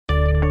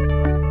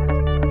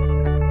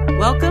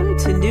Welcome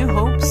to New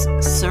Hope's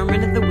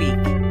Sermon of the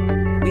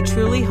Week. We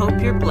truly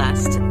hope you're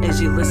blessed as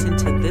you listen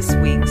to this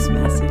week's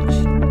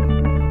message.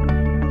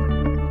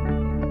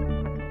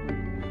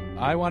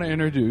 I want to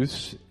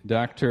introduce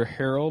Dr.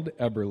 Harold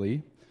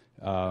Eberly.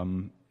 How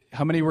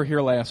many were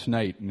here last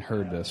night and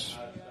heard this?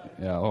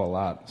 Yeah, a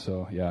lot.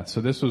 So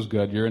this was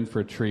good. You're in for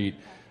a treat.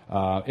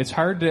 It's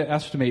hard to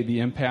estimate the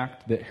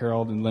impact that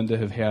Harold and Linda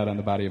have had on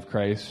the body of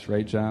Christ,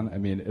 right, John? I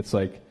mean,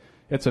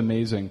 it's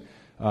amazing.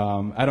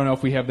 I don't know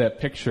if we have that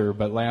picture,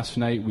 but last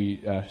night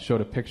we showed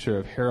a picture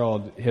of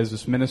Harold. He has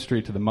this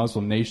ministry to the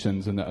Muslim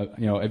nations, and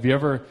have you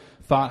ever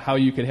thought how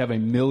you could have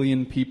 1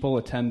 million people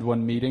attend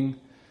one meeting?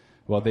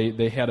 Well,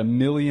 they had 1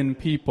 million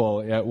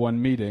people at one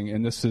meeting,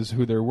 and this is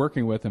who they're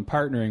working with and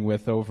partnering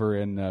with over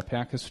in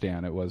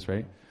Pakistan. It was,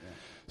 right? Yeah.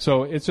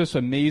 So it's just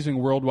amazing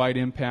worldwide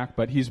impact.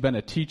 But he's been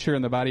a teacher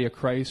in the body of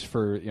Christ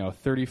for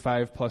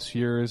 35 plus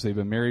years. They've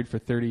been married for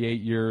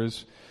 38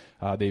 years.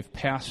 They've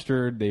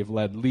pastored, they've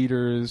led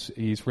leaders.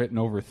 He's written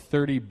over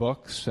 30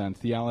 books on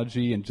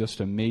theology and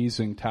just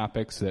amazing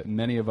topics that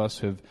many of us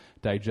have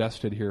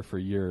digested here for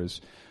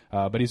years.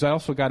 But he's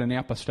also got an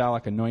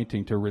apostolic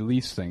anointing to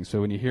release things.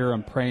 So when you hear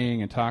him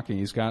praying and talking,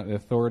 he's got the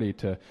authority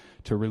to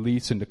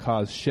release and to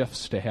cause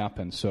shifts to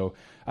happen. So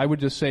I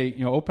would just say,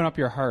 open up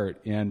your heart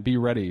and be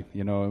ready.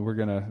 We're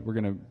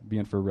gonna be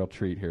in for a real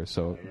treat here.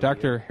 So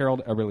Dr.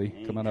 Harold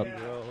Eberly, come on up.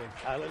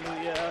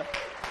 Hallelujah.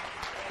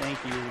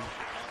 Thank you.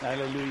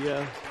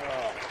 Hallelujah.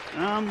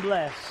 I'm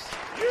blessed.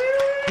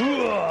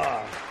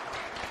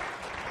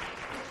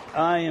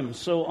 I am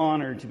so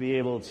honored to be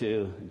able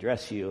to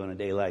address you on a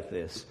day like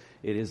this.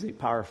 It is a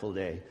powerful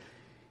day.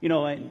 In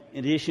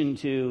addition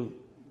to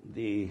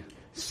the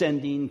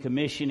sending,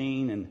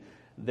 commissioning, and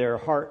their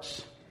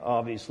hearts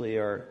obviously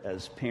are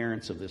as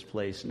parents of this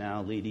place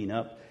now leading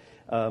up.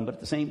 But at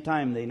the same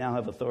time, they now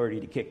have authority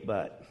to kick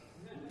butt.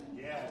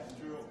 Yeah, it's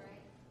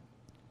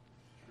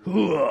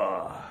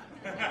true.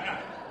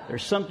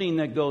 There's something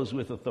that goes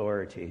with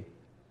authority.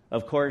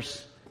 Of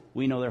course,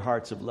 we know their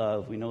hearts of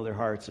love. We know their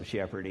hearts of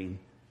shepherding.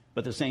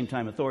 But at the same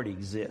time, authority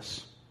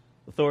exists.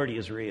 Authority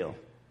is real.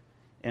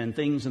 And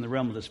things in the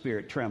realm of the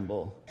Spirit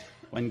tremble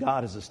when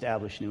God has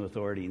established new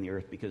authority in the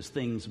earth, because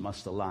things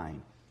must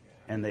align.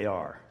 And they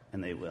are,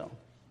 and they will.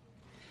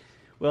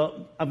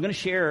 Well, I'm going to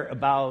share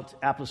about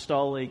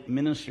apostolic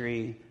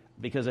ministry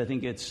because I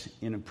think it's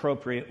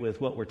inappropriate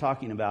with what we're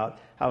talking about,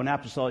 how an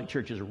apostolic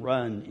church is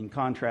run in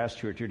contrast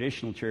to a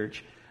traditional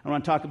church. I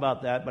want to talk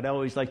about that, but I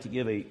always like to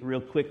give a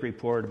real quick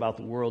report about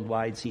the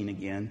worldwide scene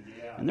again.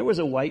 Yeah. And there was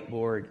a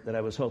whiteboard that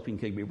I was hoping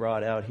could be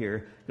brought out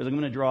here, because I'm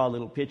going to draw a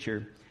little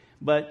picture.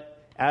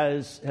 But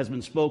as has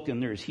been spoken,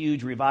 there's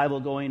huge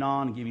revival going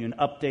on. I'll give you an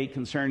update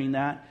concerning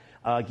that.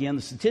 Again,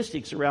 the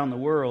statistics around the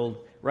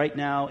world, right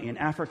now in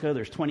Africa,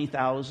 there's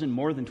 20,000,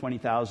 more than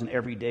 20,000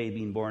 every day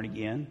being born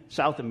again.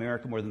 South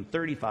America, more than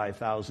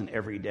 35,000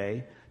 every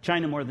day.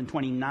 China, more than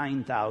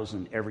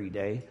 29,000 every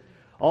day.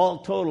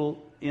 All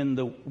total in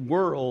the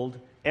world,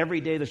 every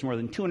day there's more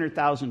than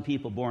 200,000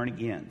 people born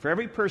again. For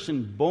every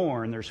person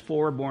born, there's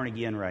 4 born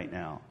again right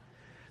now.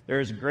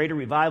 There's a greater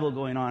revival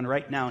going on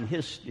right now in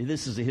history.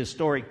 This is a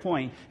historic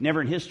point.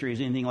 Never in history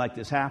has anything like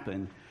this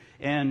happened.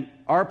 And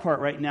our part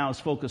right now is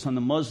focused on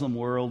the Muslim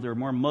world. There are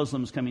more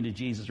Muslims coming to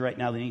Jesus right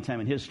now than any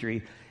time in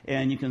history.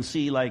 And you can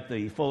see like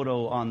the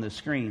photo on the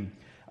screen.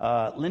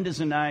 Linda's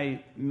and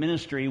I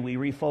ministry, we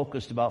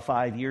refocused about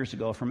 5 years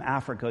ago from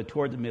Africa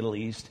toward the Middle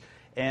East.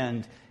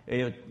 And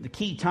the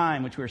key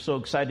time, which we're so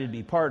excited to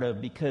be part of,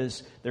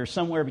 because there's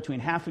somewhere between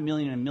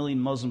 500,000 and 1 million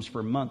Muslims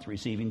per month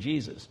receiving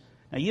Jesus.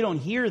 Now, you don't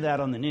hear that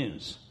on the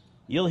news.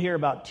 You'll hear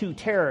about 2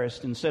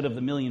 terrorists instead of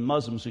the 1 million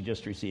Muslims who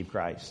just received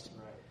Christ.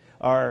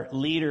 Our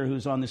leader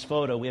who's on this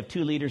photo, we have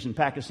 2 leaders in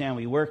Pakistan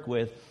we work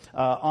with.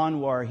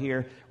 Anwar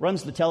here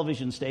runs the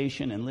television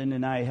station, and Linda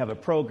and I have a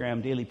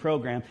program, daily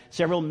program.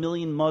 Several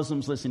million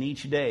Muslims listen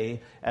each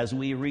day as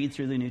we read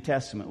through the New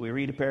Testament. We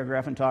read a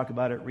paragraph and talk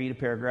about it, read a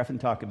paragraph and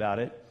talk about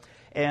it.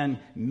 And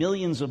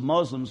millions of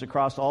Muslims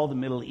across all the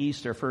Middle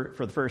East are for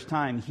the first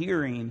time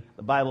hearing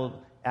the Bible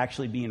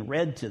actually being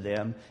read to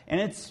them. And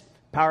it's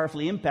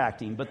powerfully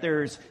impacting. But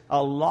there's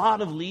a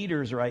lot of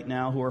leaders right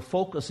now who are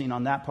focusing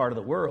on that part of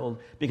the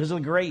world because of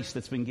the grace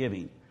that's been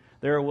given.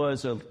 There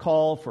was a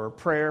call for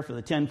prayer for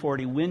the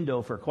 1040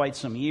 window for quite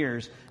some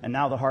years, and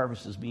now the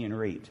harvest is being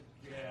reaped.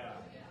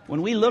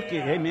 When we look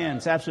at, amen,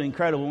 it's absolutely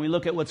incredible. When we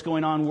look at what's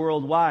going on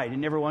worldwide, I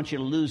never want you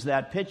to lose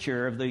that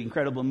picture of the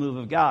incredible move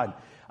of God.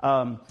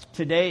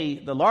 Today,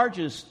 the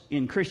largest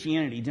in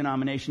Christianity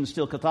denomination is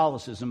still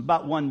Catholicism,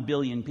 about 1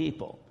 billion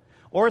people.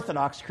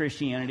 Orthodox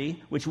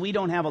Christianity, which we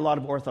don't have a lot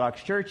of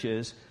Orthodox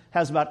churches,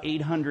 has about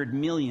 800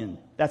 million.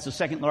 That's the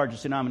second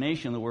largest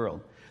denomination in the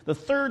world. The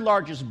third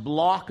largest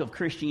block of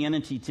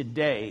Christianity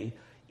today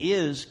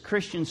is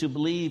Christians who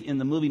believe in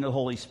the moving of the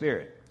Holy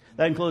Spirit.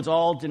 That includes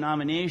all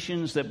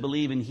denominations that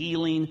believe in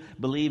healing,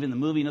 believe in the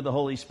moving of the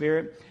Holy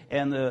Spirit.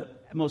 And the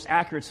most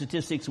accurate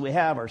statistics we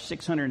have are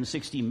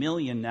 660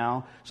 million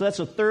now. So that's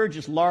a third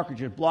just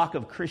largest block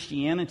of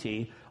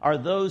Christianity are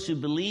those who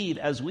believe,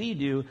 as we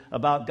do,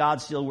 about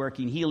God still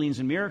working healings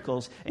and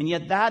miracles. And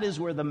yet that is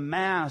where the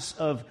mass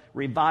of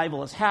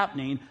revival is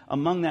happening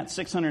among that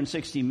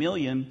 660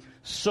 million,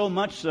 so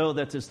much so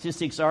that the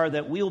statistics are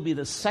that we'll be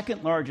the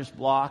second largest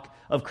block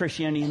of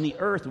Christianity in the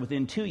earth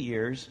within 2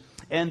 years.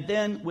 And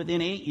then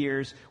within 8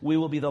 years, we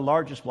will be the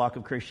largest block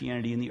of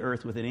Christianity in the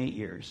earth within 8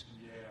 years.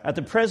 At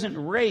the present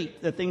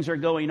rate that things are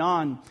going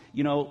on,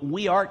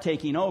 we are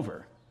taking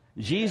over.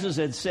 Jesus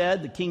had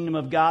said the kingdom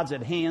of God's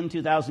at hand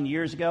 2,000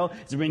 years ago.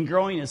 It's been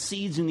growing as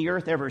seeds in the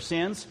earth ever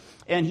since.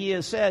 And he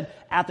has said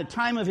at the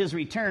time of his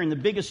return, the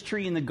biggest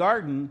tree in the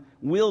garden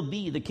will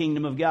be the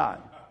kingdom of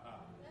God.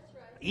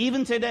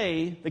 Even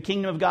today, the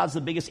kingdom of God's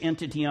the biggest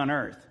entity on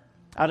earth.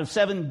 Out of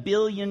 7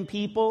 billion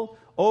people,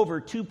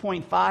 over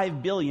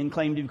 2.5 billion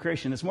claim to be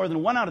Christian. It's more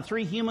than 1 out of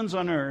 3 humans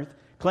on earth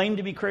claim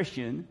to be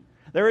Christian.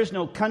 There is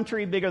no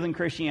country bigger than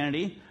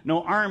Christianity,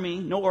 no army,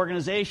 no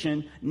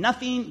organization,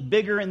 nothing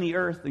bigger in the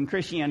earth than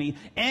Christianity,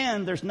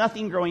 and there's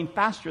nothing growing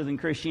faster than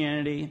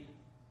Christianity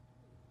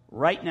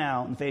right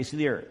now in the face of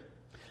the earth.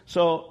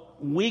 So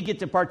we get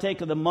to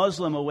partake of the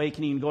Muslim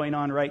awakening going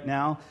on right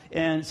now,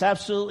 and it's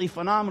absolutely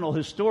phenomenal,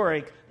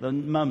 historic.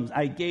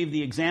 I gave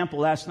the example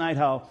last night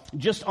how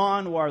just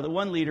Anwar, the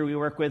one leader we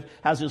work with,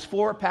 has his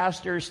 4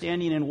 pastors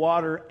standing in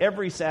water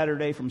every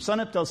Saturday from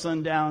sunup till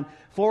sundown,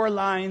 4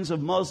 lines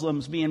of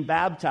Muslims being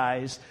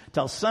baptized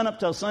till sunup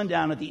till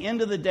sundown. At the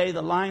end of the day,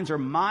 the lines are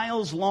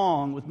miles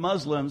long with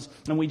Muslims,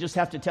 and we just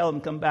have to tell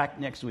them come back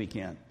next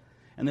weekend.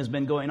 And this has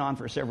been going on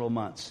for several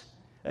months.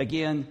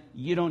 Again,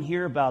 you don't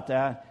hear about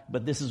that,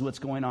 but this is what's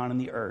going on in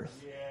the earth.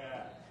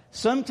 Yeah.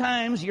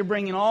 Sometimes you're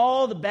bringing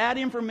all the bad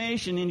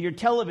information into your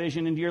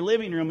television, into your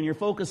living room, and you're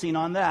focusing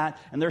on that,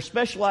 and they're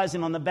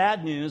specializing on the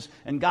bad news,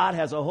 and God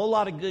has a whole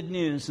lot of good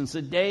news. Since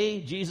the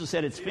day Jesus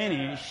said it's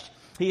finished,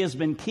 He has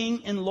been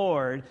King and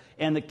Lord,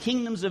 and the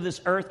kingdoms of this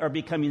earth are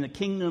becoming the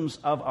kingdoms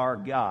of our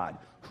God.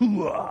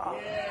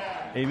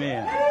 Yeah.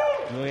 Amen.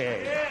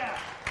 Yeah.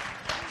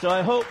 So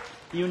I hope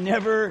you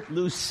never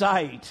lose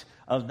sight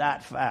of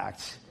that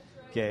fact.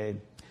 Okay.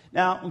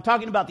 Now, I'm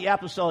talking about the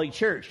apostolic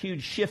church,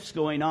 huge shifts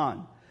going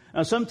on.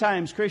 Now,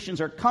 sometimes Christians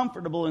are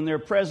comfortable in their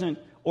present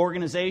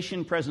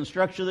organization, present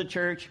structure of the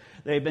church.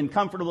 They've been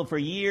comfortable for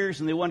years,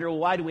 and they wonder, well,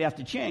 why do we have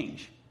to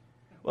change?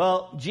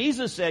 Well,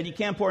 Jesus said you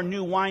can't pour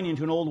new wine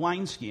into an old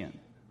wineskin.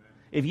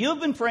 If you've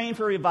been praying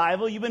for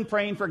revival, you've been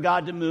praying for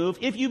God to move,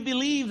 if you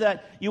believe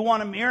that you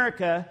want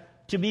America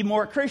to be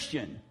more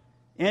Christian,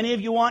 and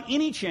if you want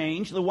any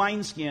change, the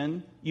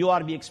wineskin, you ought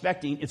to be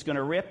expecting it's going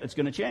to rip, it's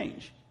going to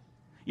change.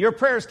 Your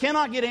prayers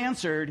cannot get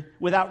answered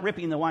without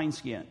ripping the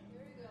wineskin.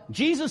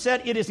 Jesus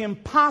said it is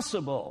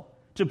impossible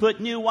to put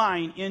new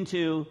wine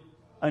into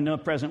a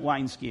present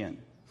wineskin.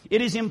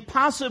 It is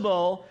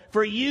impossible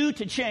for you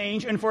to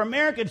change and for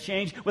America to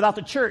change without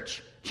the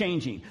church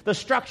changing. The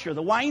structure,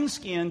 the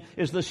wineskin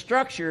is the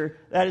structure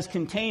that is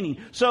containing.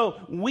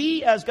 So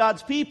we as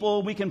God's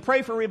people, we can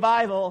pray for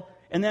revival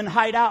and then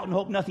hide out and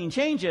hope nothing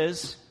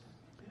changes.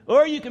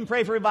 Or you can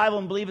pray for revival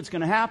and believe it's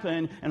going to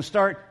happen and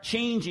start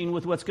changing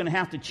with what's going to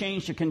have to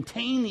change to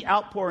contain the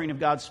outpouring of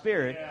God's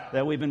Spirit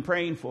that we've been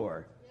praying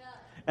for. Yeah.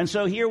 And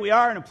so here we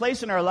are in a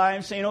place in our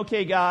lives saying,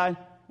 okay, God,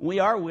 we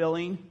are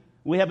willing.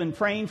 We have been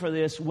praying for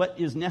this. What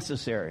is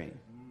necessary?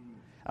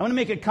 I want to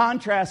make a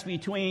contrast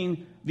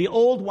between the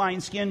old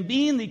wineskin,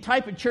 being the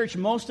type of church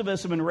most of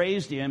us have been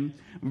raised in,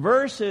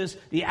 versus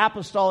the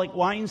apostolic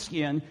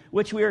wineskin,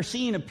 which we are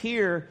seeing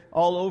appear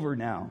all over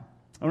now.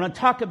 I want to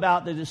talk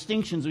about the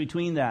distinctions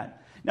between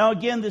that. Now,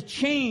 again, the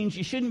change,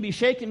 you shouldn't be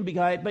shaken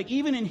by it, but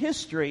even in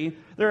history,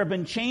 there have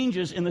been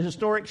changes in the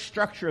historic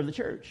structure of the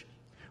church.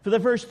 For the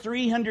first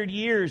 300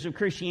 years of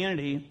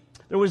Christianity,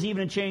 there was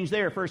even a change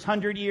there. First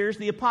 100 years,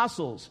 the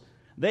apostles,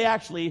 they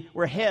actually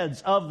were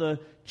heads of the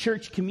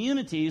church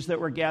communities that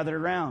were gathered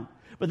around.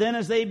 But then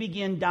as they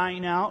began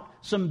dying out,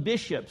 some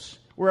bishops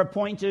were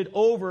appointed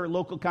over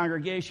local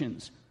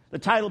congregations. The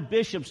title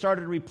bishop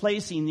started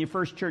replacing the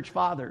first church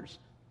fathers.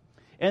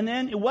 And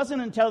then it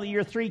wasn't until the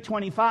year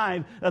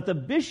 325 that the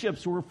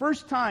bishops were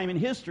first time in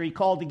history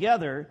called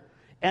together.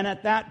 And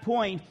at that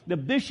point, the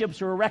bishops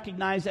were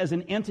recognized as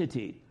an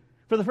entity.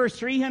 For the first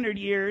 300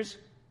 years,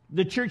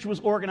 the church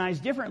was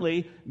organized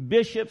differently.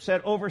 Bishops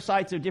had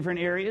oversights of different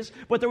areas,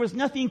 but there was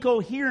nothing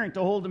coherent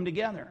to hold them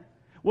together.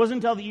 It wasn't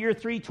until the year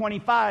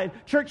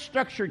 325, church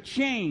structure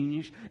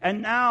changed,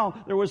 and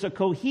now there was a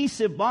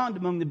cohesive bond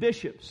among the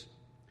bishops.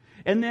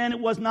 And then it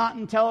was not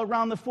until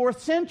around the 4th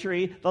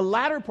century, the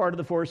latter part of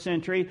the 4th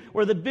century,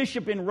 where the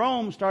bishop in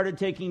Rome started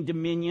taking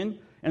dominion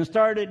and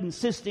started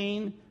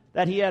insisting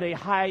that he had a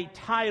high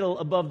title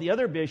above the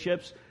other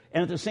bishops.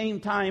 And at the same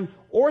time,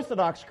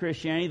 Orthodox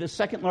Christianity, the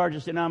second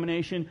largest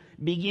denomination,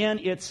 began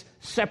its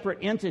separate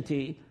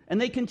entity, and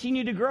they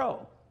continued to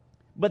grow.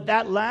 But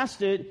that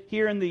lasted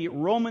here in the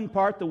Roman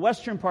part, the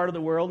western part of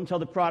the world, until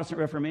the Protestant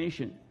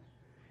Reformation.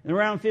 And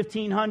around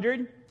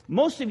 1500,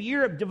 most of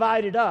Europe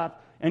divided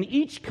up, and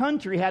each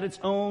country had its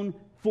own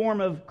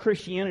form of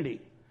Christianity.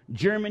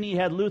 Germany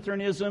had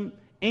Lutheranism.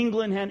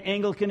 England had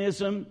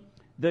Anglicanism.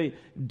 The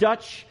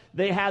Dutch,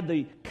 they had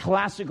the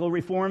classical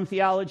Reformed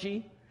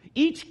theology.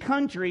 Each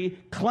country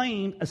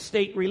claimed a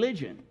state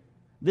religion.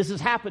 This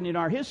has happened in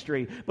our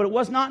history, but it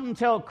was not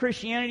until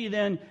Christianity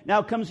then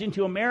now comes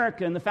into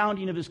America and the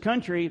founding of this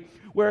country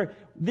where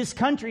this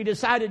country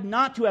decided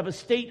not to have a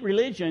state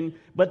religion,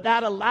 but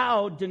that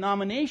allowed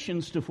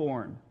denominations to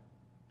form.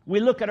 We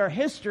look at our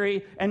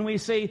history and we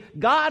say,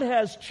 God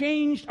has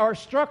changed our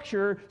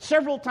structure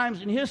several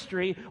times in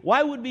history.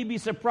 Why would we be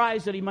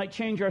surprised that He might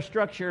change our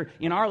structure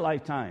in our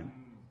lifetime?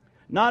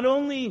 Not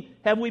only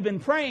have we been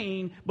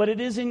praying, but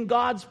it is in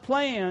God's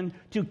plan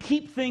to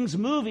keep things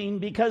moving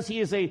because He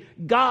is a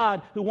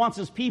God who wants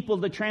His people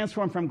to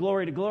transform from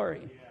glory to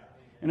glory.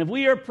 And if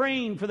we are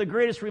praying for the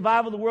greatest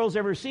revival the world's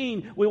ever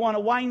seen, we want a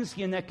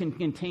wineskin that can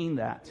contain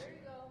that.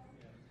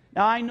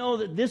 Now, I know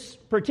that this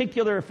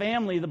particular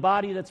family, the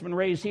body that's been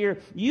raised here,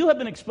 you have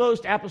been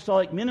exposed to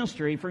apostolic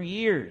ministry for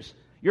years.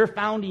 Your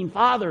founding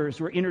fathers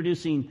were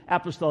introducing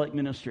apostolic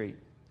ministry.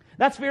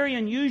 That's very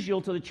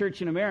unusual to the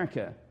church in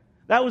America.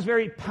 That was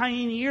very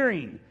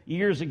pioneering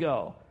years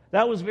ago.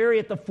 That was very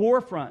at the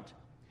forefront.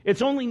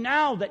 It's only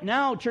now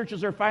that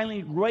churches are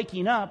finally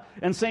waking up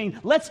and saying,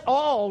 let's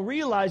all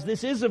realize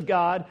this is of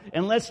God,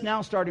 and let's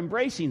now start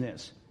embracing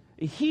this.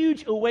 A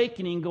huge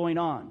awakening going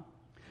on.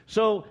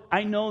 So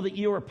I know that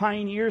you are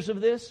pioneers of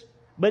this,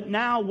 but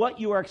now what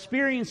you are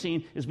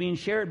experiencing is being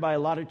shared by a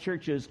lot of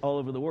churches all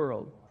over the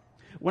world.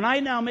 When I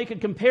now make a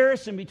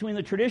comparison between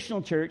the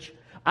traditional church,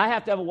 I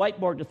have to have a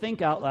whiteboard to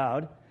think out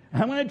loud.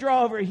 I'm going to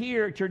draw over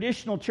here a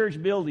traditional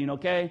church building,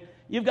 okay?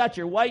 You've got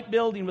your white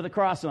building with a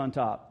cross on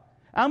top.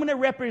 I'm going to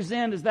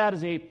represent that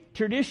as a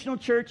traditional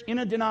church in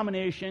a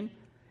denomination,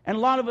 and a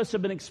lot of us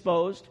have been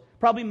exposed.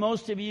 Probably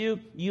most of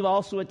you've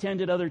also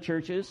attended other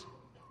churches.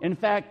 In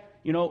fact,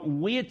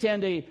 we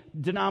attend a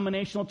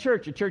denominational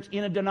church, a church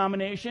in a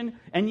denomination,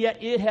 and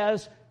yet it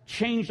has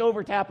changed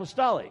over to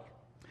apostolic.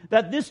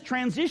 That this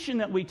transition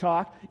that we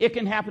talk, it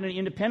can happen in an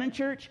independent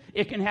church,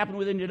 it can happen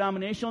within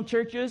denominational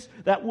churches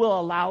that will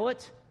allow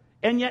it,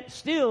 and yet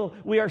still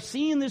we are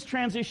seeing this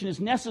transition as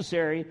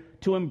necessary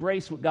to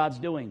embrace what God's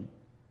doing.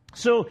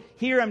 So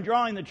here I'm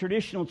drawing the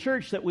traditional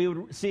church that we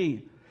would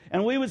see.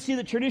 And we would see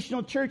the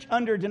traditional church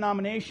under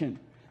denomination.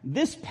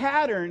 This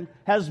pattern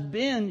has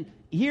been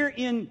here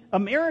in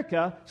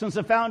America since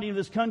the founding of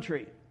this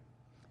country.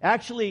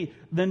 Actually,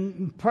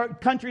 the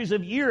countries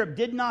of Europe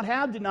did not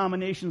have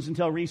denominations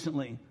until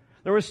recently.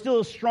 There was still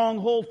a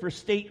stronghold for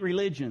state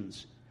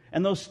religions.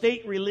 And those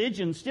state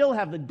religions still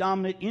have the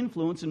dominant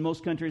influence in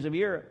most countries of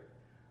Europe.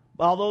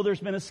 Although there's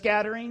been a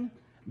scattering,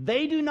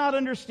 they do not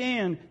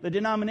understand the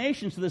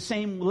denominations to the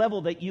same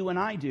level that you and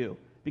I do.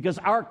 Because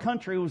our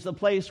country was the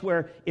place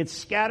where it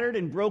scattered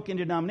and broke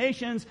into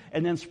denominations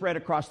and then spread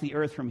across the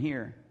earth from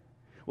here.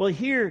 Well,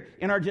 here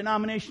in our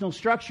denominational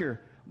structure,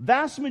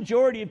 vast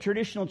majority of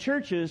traditional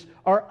churches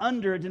are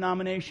under a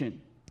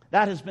denomination.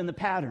 That has been the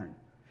pattern.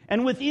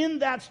 And within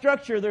that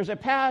structure, there's a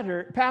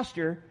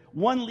pastor,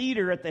 one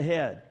leader at the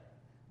head.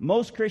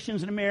 Most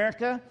Christians in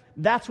America,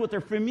 that's what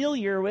they're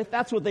familiar with.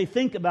 That's what they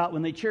think about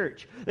when they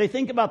church. They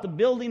think about the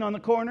building on the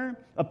corner,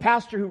 a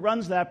pastor who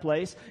runs that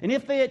place. And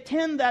if they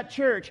attend that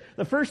church,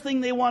 the first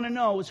thing they want to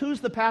know is who's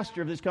the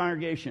pastor of this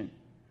congregation.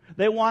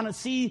 They want to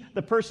see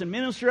the person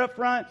minister up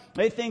front.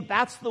 They think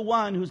that's the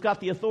one who's got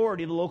the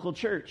authority of the local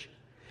church.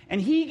 And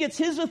he gets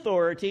his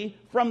authority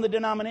from the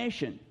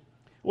denomination.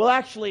 Well,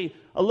 actually,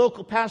 a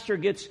local pastor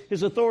gets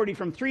his authority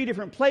from 3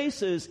 different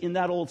places in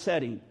that old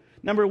setting.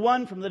 Number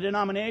 1, from the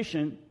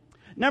denomination.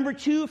 Number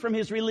 2, from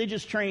his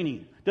religious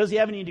training. Does he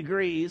have any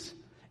degrees?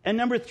 And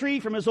number 3,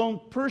 from his own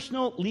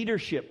personal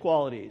leadership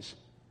qualities.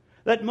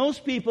 That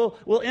most people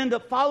will end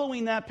up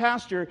following that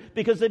pastor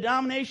because the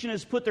denomination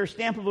has put their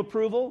stamp of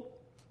approval.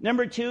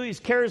 Number 2,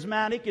 he's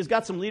charismatic. He's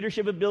got some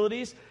leadership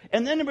abilities.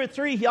 And then number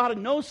 3, he ought to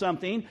know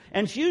something.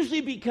 And it's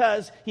usually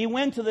because he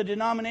went to the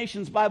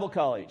denomination's Bible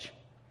college.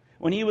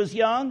 When he was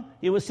young,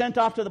 he was sent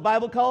off to the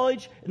Bible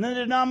college, and then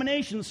the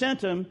denomination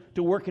sent him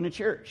to work in a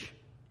church.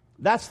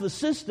 That's the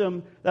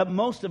system that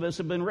most of us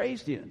have been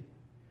raised in.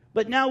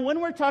 But now when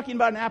we're talking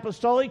about an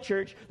apostolic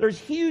church, there's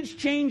huge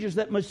changes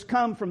that must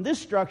come from this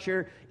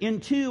structure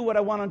into what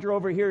I want to draw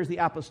over here is the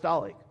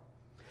apostolic.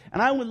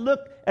 And I would look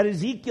at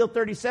Ezekiel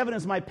 37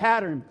 as my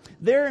pattern.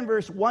 There in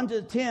verse 1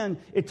 to 10,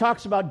 it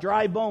talks about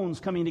dry bones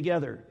coming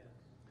together.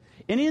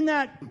 And in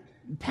that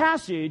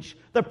passage,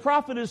 the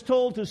prophet is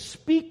told to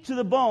speak to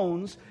the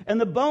bones, and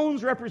the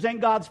bones represent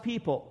God's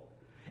people.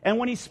 And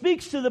when he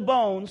speaks to the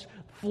bones,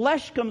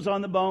 flesh comes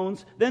on the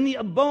bones, then the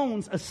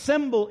bones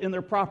assemble in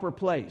their proper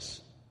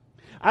place.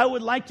 I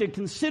would like to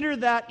consider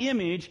that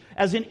image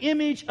as an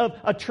image of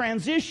a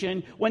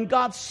transition. When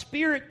God's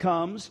Spirit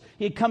comes,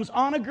 He comes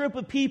on a group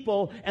of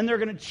people, and they're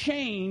going to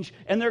change,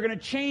 and they're going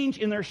to change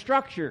in their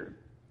structure.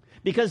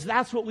 Because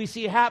that's what we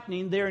see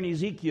happening there in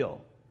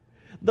Ezekiel.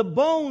 The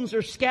bones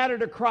are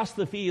scattered across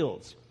the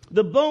fields.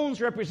 The bones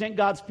represent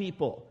God's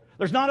people.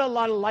 There's not a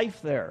lot of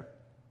life there.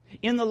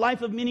 In the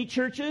life of many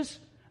churches,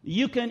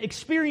 you can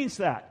experience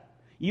that.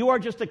 You are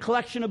just a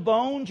collection of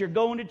bones. You're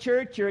going to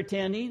church, you're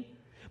attending.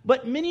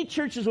 But many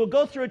churches will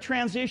go through a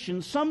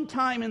transition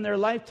sometime in their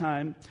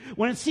lifetime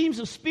when it seems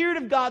the Spirit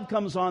of God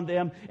comes on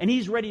them and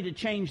He's ready to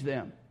change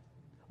them.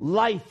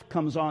 Life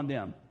comes on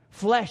them.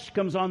 Flesh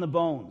comes on the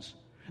bones.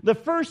 The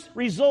first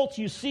results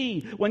you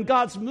see when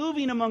God's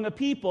moving among a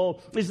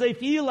people is they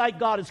feel like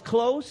God is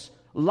close,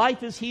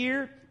 life is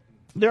here,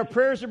 their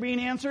prayers are being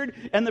answered,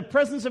 and the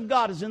presence of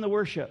God is in the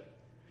worship.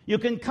 You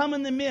can come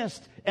in the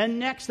midst, and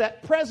next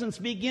that presence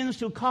begins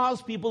to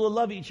cause people to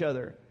love each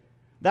other.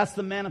 That's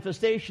the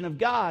manifestation of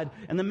God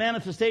and the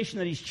manifestation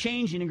that He's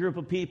changing a group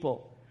of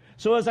people.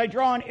 So as I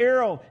draw an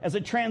arrow as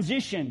a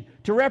transition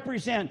to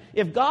represent,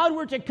 if God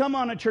were to come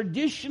on a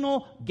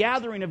traditional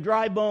gathering of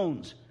dry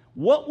bones,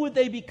 what would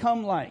they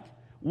become like?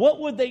 What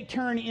would they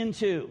turn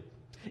into?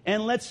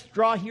 And let's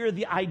draw here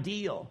the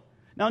ideal.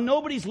 Now,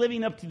 nobody's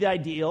living up to the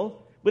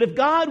ideal, but if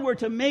God were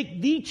to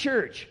make the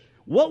church,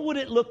 what would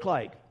it look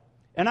like?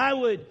 And I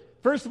would,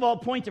 first of all,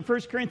 point to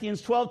 1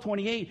 Corinthians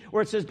 12:28,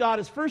 where it says God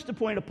has first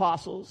appointed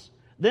apostles,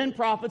 then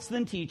prophets,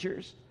 then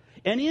teachers.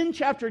 And in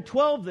chapter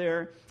 12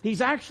 there,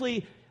 He's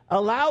actually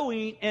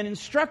allowing and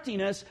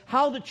instructing us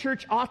how the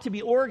church ought to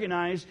be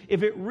organized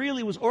if it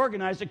really was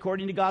organized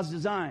according to God's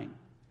design.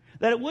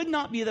 That it would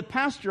not be the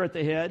pastor at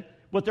the head,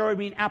 but there would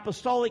be an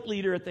apostolic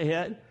leader at the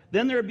head.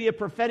 Then there would be a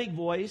prophetic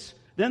voice.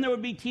 Then there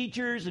would be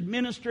teachers,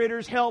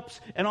 administrators,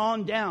 helps, and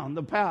on down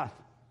the path.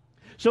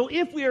 So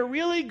if we are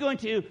really going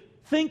to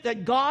think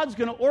that God's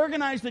going to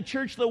organize the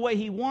church the way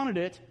He wanted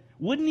it,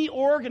 wouldn't He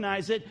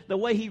organize it the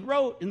way He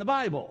wrote in the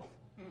Bible?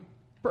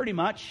 Pretty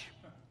much.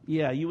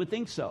 Yeah, you would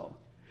think so.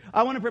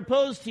 I want to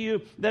propose to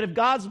you that if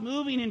God's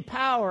moving in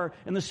power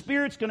and the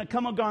Spirit's going to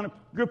come upon a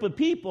group of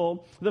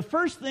people, the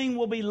first thing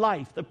will be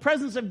life, the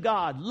presence of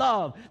God,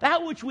 love,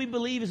 that which we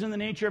believe is in the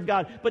nature of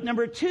God. But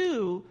number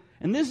two,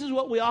 and this is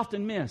what we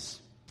often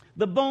miss,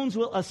 the bones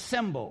will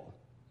assemble.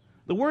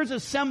 The words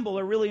assemble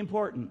are really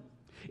important.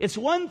 It's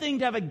one thing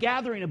to have a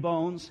gathering of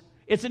bones.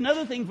 It's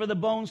another thing for the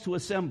bones to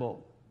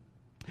assemble.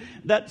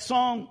 That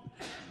song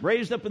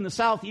raised up in the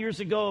South years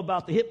ago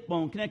about the hip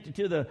bone connected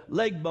to the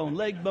leg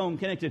bone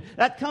connected.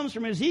 That comes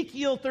from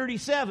Ezekiel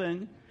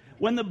 37,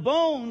 when the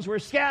bones were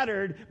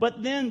scattered,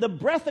 but then the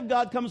breath of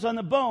God comes on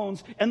the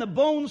bones, and the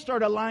bones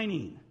start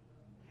aligning.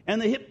 And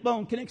the hip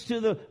bone connects to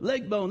the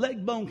leg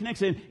bone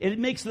connects, and it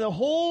makes the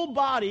whole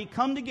body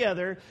come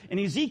together. And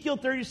Ezekiel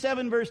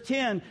 37 verse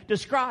 10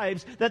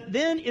 describes that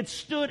then it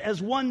stood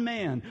as one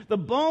man. The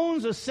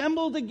bones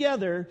assembled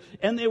together,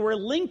 and they were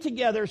linked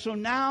together, so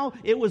now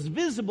it was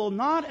visible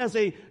not as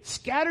a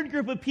scattered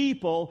group of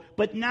people,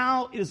 but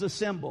now is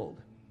assembled.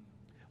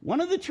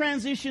 One of the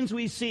transitions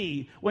we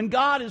see when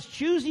God is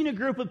choosing a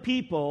group of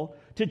people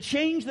to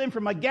change them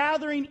from a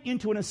gathering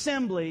into an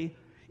assembly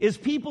is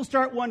people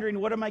start wondering,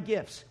 what are my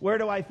gifts? Where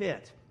do I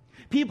fit?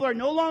 People are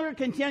no longer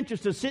content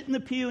just to sit in the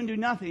pew and do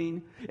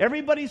nothing.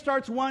 Everybody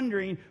starts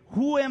wondering,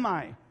 who am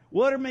I?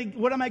 What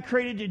am I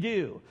created to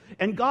do?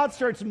 And God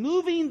starts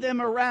moving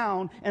them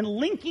around and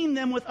linking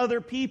them with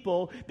other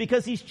people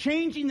because He's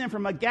changing them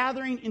from a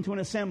gathering into an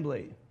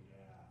assembly.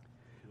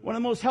 One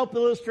of the most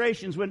helpful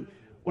illustrations, when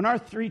our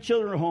 3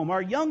 children were home,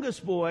 our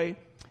youngest boy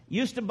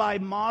used to buy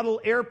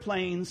model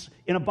airplanes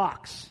in a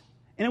box.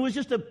 And it was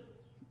just a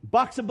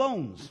box of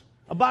bones.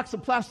 A box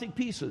of plastic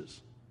pieces.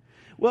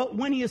 Well,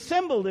 when he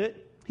assembled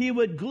it, he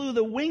would glue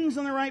the wings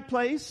in the right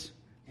place,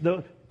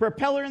 the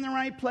propeller in the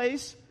right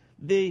place,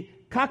 the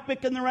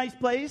cockpit in the right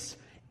place,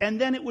 and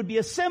then it would be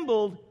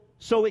assembled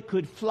so it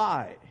could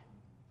fly.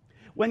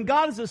 When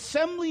God is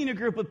assembling a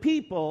group of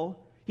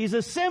people, He's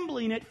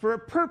assembling it for a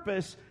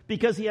purpose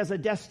because He has a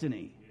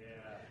destiny. Yeah.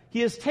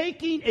 He is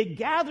taking a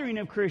gathering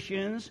of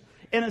Christians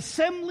and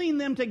assembling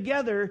them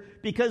together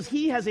because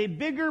He has a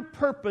bigger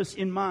purpose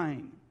in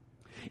mind.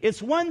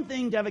 It's one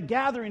thing to have a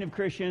gathering of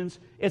Christians.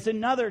 It's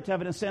another to have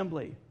an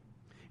assembly.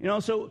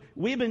 So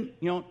we've been,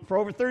 for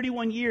over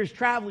 31 years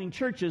traveling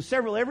churches,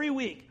 several every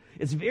week.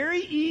 It's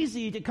very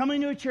easy to come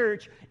into a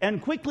church and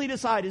quickly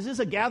decide, is this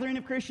a gathering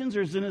of Christians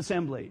or is it an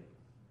assembly?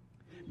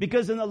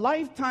 Because in the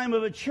lifetime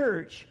of a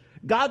church,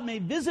 God may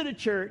visit a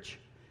church.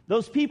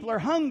 Those people are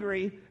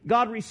hungry.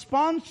 God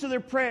responds to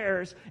their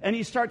prayers, and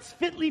He starts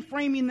fitly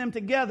framing them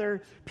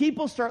together.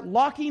 People start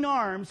locking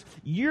arms.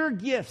 Your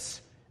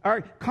gifts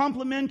are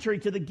complementary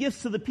to the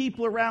gifts of the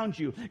people around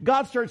you.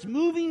 God starts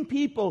moving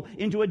people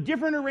into a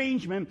different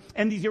arrangement,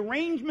 and the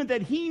arrangement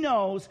that He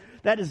knows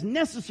that is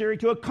necessary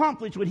to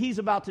accomplish what He's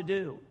about to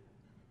do.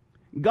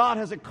 God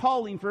has a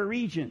calling for a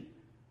region,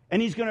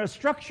 and He's going to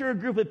structure a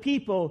group of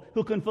people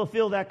who can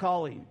fulfill that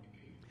calling.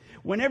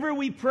 Whenever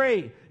we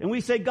pray and we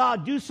say,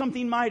 God, do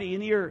something mighty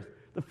in the earth,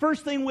 the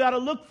first thing we ought to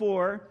look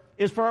for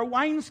is for our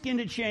wineskin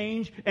to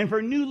change and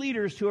for new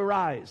leaders to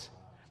arise.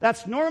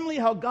 That's normally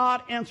how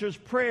God answers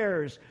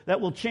prayers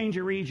that will change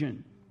a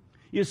region.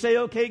 You say,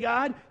 okay,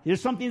 God, here's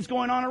something that's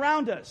going on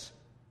around us.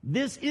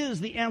 This is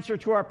the answer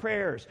to our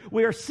prayers.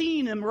 We are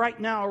seeing them right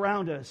now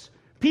around us.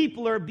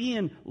 People are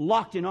being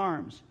locked in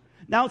arms.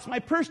 Now, it's my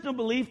personal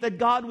belief that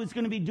God was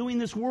going to be doing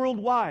this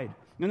worldwide.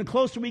 and the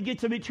closer we get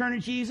to the return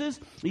of Jesus,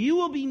 you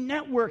will be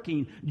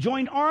networking,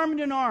 joined arm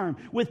in arm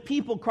with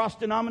people across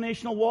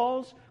denominational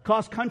walls,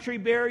 cross country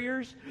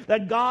barriers,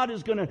 that God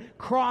is going to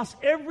cross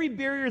every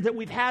barrier that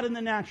we've had in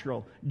the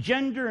natural,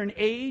 gender and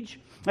age,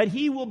 that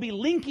He will be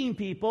linking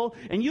people,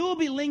 and you will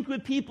be linked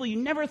with people you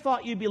never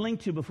thought you'd be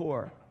linked to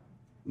before.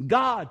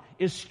 God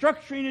is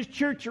structuring His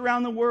church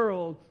around the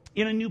world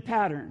in a new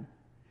pattern.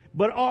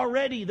 But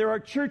already there are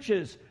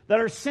churches that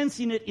are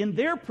sensing it in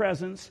their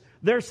presence.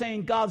 They're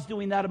saying God's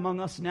doing that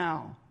among us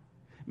now.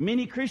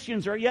 Many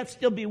Christians are yet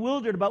still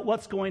bewildered about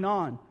what's going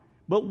on.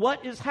 But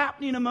what is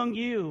happening among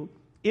you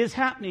is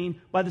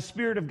happening by the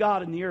Spirit of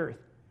God in the earth.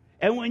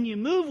 And when you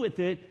move with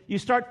it, you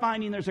start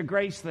finding there's a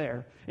grace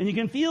there. And you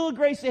can feel a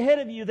grace ahead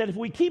of you that if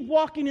we keep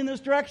walking in this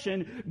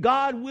direction,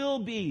 God will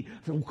be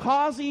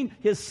causing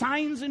His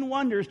signs and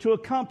wonders to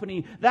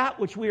accompany that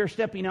which we are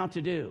stepping out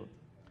to do.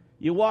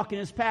 You walk in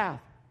His path.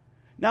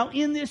 Now,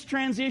 in this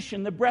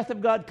transition, the breath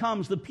of God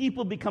comes. The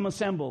people become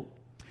assembled.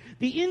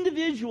 The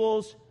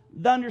individuals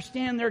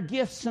understand their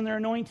gifts and their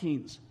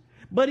anointings.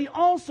 But He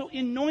also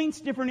anoints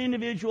different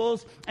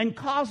individuals and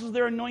causes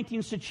their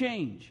anointings to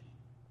change.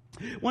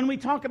 When we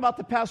talk about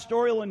the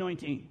pastoral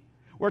anointing,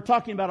 we're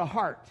talking about a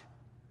heart.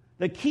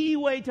 The key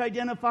way to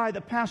identify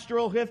the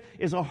pastoral gift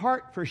is a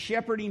heart for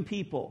shepherding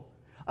people.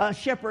 A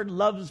shepherd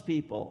loves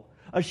people.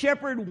 A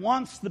shepherd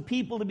wants the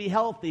people to be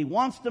healthy,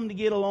 wants them to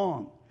get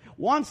along,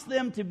 wants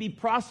them to be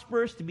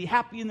prosperous, to be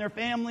happy in their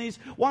families,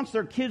 wants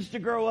their kids to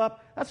grow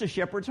up. That's a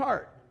shepherd's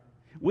heart.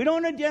 We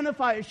don't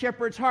identify a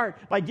shepherd's heart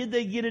by did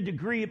they get a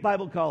degree at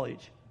Bible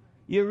college.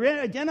 You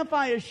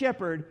identify a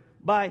shepherd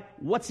by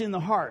what's in the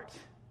heart.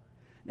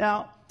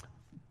 Now,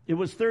 it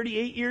was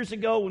 38 years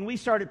ago when we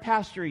started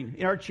pastoring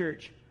in our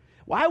church.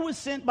 Well, I was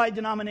sent by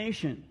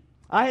denomination.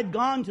 I had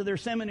gone to their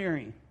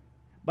seminary,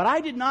 but I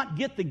did not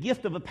get the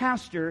gift of a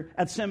pastor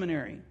at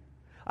seminary.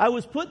 I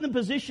was put in the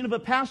position of a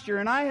pastor,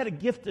 and I had a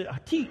gift to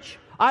teach.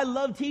 I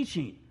love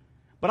teaching.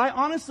 But I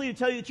honestly, to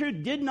tell you the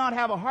truth, did not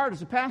have a heart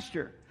as a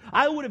pastor.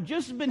 I would have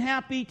just been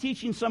happy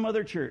teaching some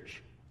other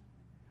church.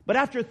 But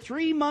after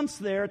 3 months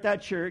there at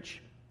that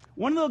church,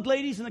 one of the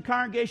ladies in the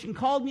congregation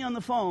called me on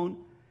the phone,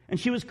 and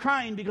she was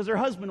crying because her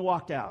husband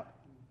walked out.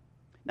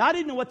 Now, I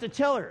didn't know what to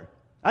tell her.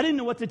 I didn't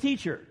know what to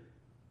teach her.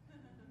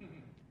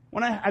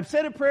 When I've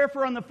said a prayer for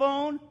her on the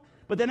phone,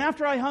 but then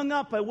after I hung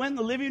up, I went in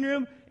the living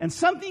room, and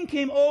something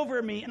came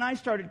over me, and I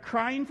started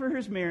crying for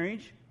his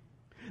marriage.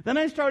 Then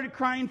I started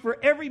crying for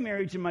every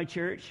marriage in my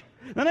church.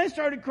 Then I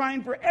started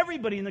crying for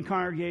everybody in the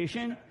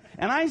congregation.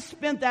 And I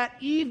spent that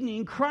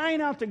evening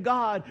crying out to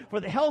God for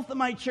the health of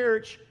my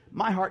church.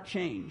 My heart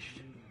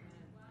changed.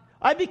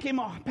 I became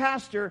a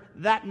pastor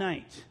that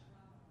night.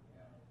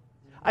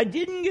 I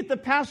didn't get the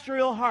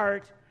pastoral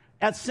heart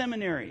at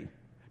seminary.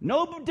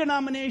 No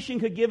denomination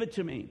could give it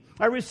to me.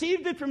 I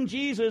received it from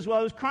Jesus while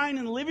I was crying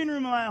in the living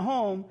room of my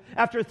home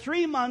after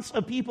 3 months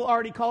of people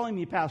already calling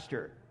me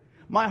pastor.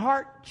 My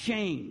heart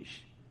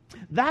changed.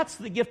 That's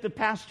the gift of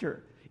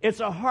pastor.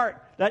 It's a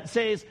heart that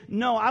says,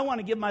 no, I want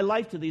to give my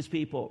life to these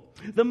people.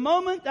 The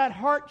moment that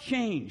heart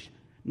changed,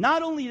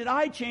 not only did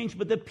I change,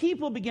 but the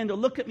people began to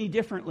look at me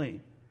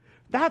differently.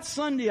 That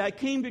Sunday I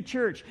came to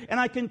church, and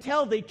I can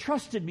tell they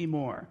trusted me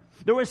more.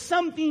 There was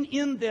something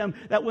in them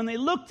that when they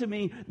looked at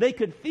me, they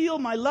could feel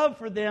my love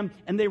for them,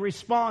 and they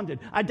responded.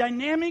 A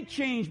dynamic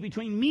change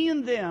between me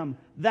and them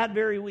that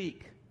very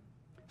week.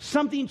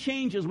 Something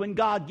changes when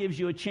God gives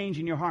you a change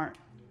in your heart.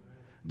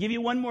 I'll give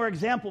you one more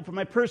example from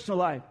my personal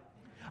life.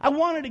 I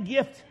wanted a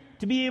gift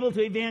to be able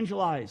to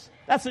evangelize.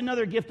 That's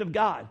another gift of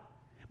God.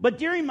 But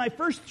during my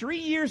first 3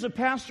 years of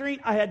pastoring,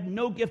 I had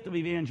no gift of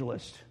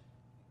evangelist.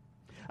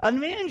 An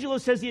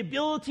evangelist has the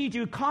ability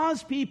to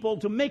cause people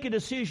to make a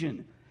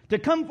decision, to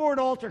come forward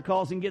to altar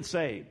calls and get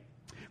saved.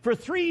 For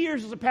 3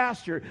 years as a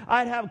pastor,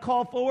 I'd have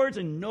call forwards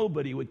and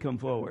nobody would come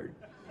forward.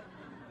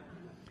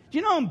 Do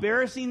you know how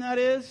embarrassing that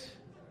is?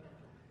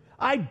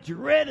 I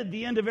dreaded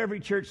the end of every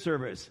church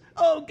service.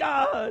 Oh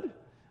God,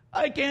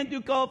 I can't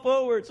do call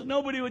forwards, so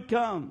nobody would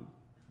come.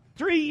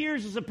 3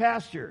 years as a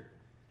pastor.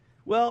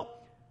 Well,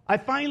 I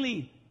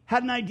finally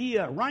had an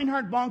idea.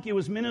 Reinhard Bonnke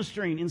was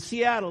ministering in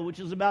Seattle, which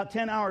is about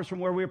 10 hours from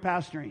where we were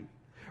pastoring.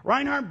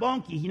 Reinhard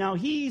Bonnke, now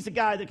he's a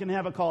guy that can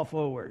have a call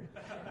forward.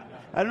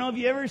 I don't know if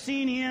you've ever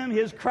seen him,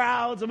 his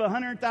crowds of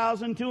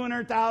 100,000,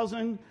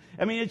 200,000.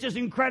 I mean, it's just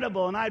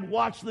incredible. And I'd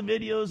watch the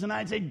videos and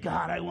I'd say,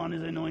 God, I want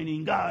his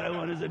anointing. God, I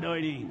want his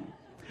anointing.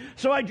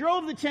 So I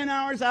drove the 10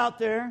 hours out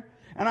there.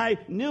 And I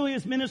knew he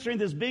was ministering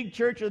this big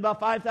church with about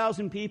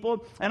 5,000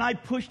 people. And I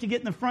pushed to get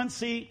in the front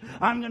seat.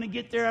 I'm going to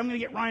get there. I'm going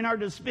to get Reinhard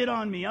to spit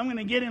on me. I'm going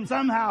to get him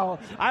somehow.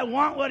 I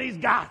want what he's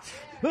got.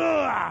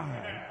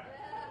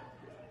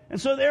 And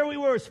so there we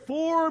were. It was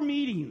 4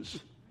 meetings.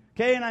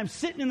 Okay, and I'm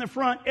sitting in the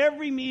front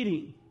every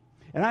meeting.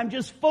 And I'm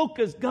just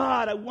focused.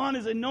 God, I want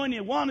his anointing.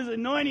 I want his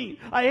anointing.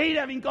 I hate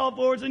having call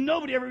forwards and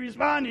nobody ever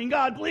responding.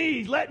 God,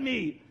 please let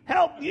me.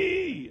 Help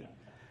me.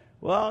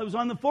 Well, it was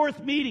on the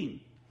 4th meeting.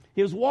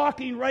 He was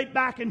walking right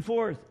back and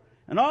forth.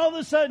 And all of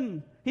a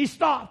sudden, he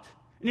stopped.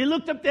 And he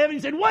looked up to heaven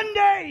and said, one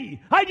day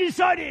I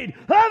decided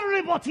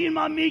everybody in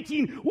my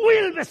meeting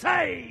will be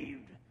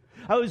saved.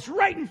 I was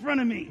right in front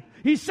of me.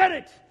 He said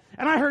it,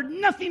 and I heard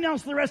nothing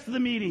else the rest of the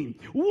meeting.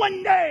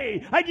 One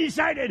day I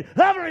decided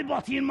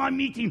everybody in my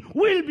meeting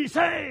will be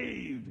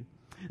saved.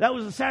 That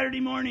was a Saturday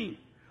morning.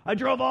 I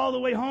drove all the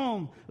way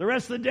home the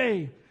rest of the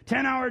day.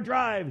 10-hour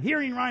drive,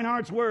 hearing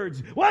Reinhardt's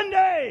words. One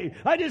day,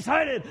 I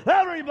decided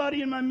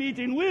everybody in my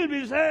meeting will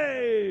be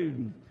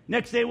saved.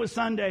 Next day was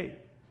Sunday.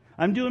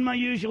 I'm doing my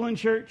usual in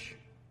church.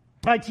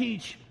 I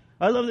teach.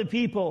 I love the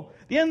people.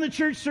 The end of the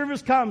church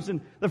service comes,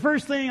 and the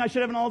first thing, I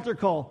should have an altar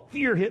call.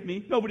 Fear hit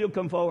me. Nobody will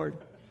come forward.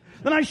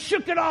 Then I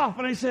shook it off,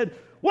 and I said,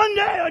 one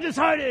day I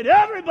decided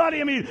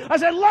I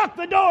said, lock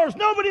the doors.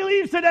 Nobody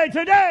leaves today.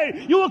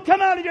 Today, you will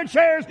come out of your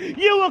chairs.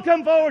 You will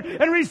come forward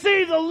and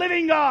receive the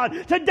living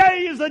God.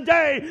 Today is the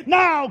day.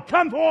 Now,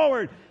 come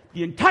forward.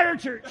 The entire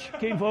church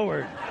came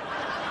forward.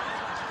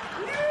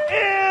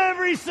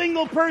 Every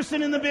single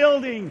person in the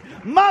building.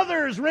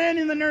 Mothers ran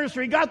in the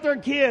nursery, got their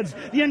kids.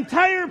 The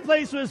entire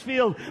place was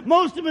filled.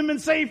 Most of them had been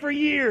saved for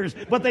years,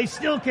 but they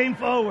still came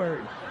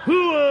forward.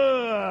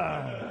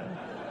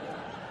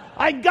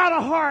 I got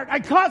a heart. I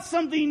caught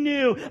something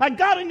new. I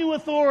got a new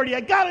authority.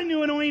 I got a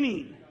new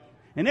anointing.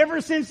 And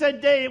ever since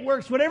that day, it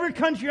works whatever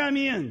country I'm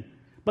in.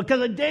 Because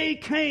a day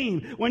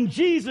came when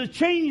Jesus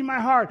changed my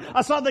heart.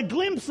 I saw the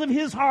glimpse of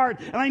his heart,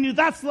 and I knew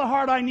that's the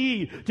heart I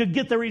need to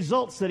get the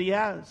results that he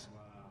has.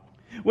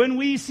 When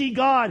we see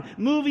God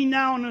moving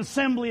now in an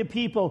assembly of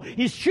people,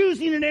 he's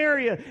choosing an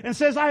area and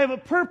says, I have a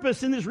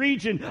purpose in this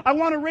region. I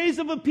want to raise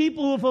up a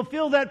people who will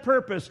fulfill that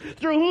purpose,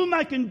 through whom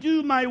I can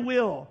do my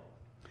will.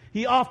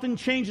 He often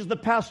changes the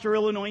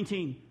pastoral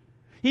anointing.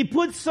 He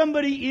puts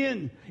somebody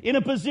in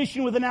a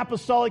position with an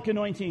apostolic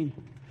anointing.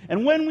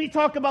 And when we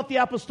talk about the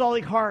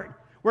apostolic heart,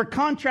 we're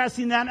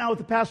contrasting that now with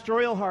the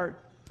pastoral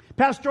heart.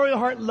 Pastoral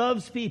heart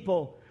loves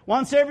people,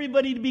 wants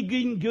everybody to be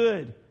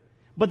good.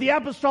 But the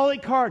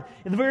apostolic heart,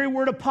 the very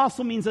word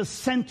apostle means a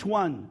sent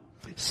one.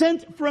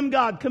 Sent from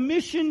God,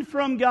 commissioned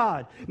from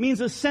God, means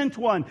a sent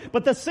one.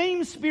 But the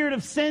same spirit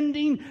of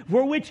sending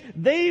for which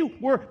they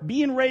were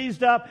being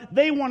raised up,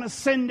 they want to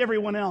send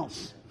everyone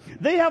else.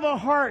 They have a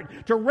heart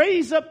to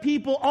raise up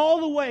people all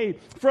the way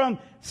from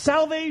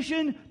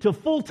salvation to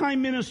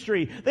full-time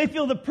ministry. They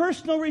feel the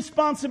personal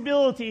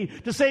responsibility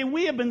to say,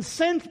 we have been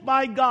sent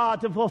by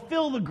God to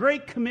fulfill the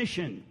Great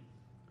Commission.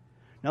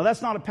 Now,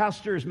 that's not a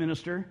pastor's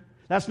minister.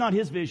 That's not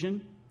his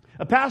vision.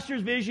 A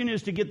pastor's vision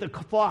is to get the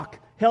flock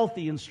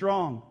healthy and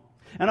strong.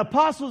 An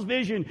apostle's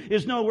vision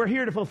is, no, we're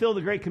here to fulfill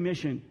the Great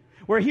Commission.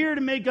 We're here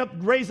to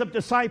raise up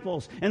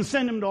disciples and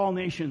send them to all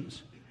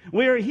nations.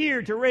 We are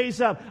here to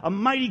raise up a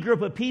mighty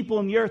group of people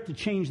in the earth to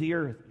change the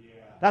earth.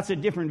 That's a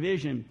different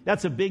vision.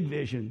 That's a big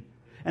vision.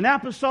 An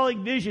apostolic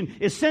vision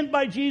is sent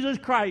by Jesus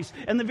Christ,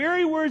 and the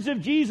very words of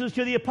Jesus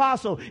to the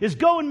apostle is,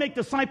 go and make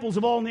disciples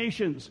of all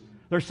nations.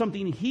 There's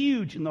something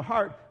huge in the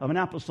heart of an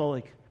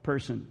apostolic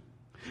person.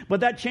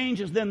 But that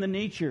changes then the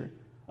nature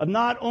of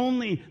not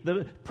only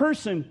the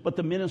person, but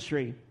the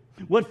ministry.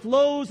 What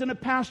flows in a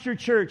pastor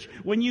church,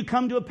 when you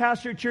come to a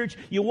pastor church,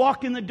 you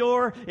walk in the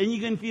door and you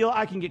can feel,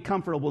 I can get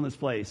comfortable in this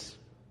place.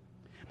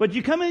 But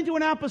you come into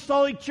an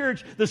apostolic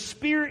church, the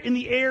spirit in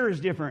the air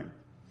is different.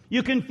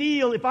 You can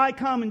feel, if I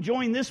come and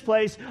join this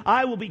place,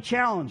 I will be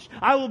challenged.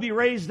 I will be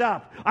raised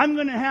up. I'm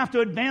going to have to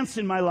advance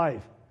in my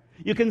life.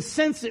 You can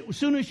sense it as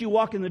soon as you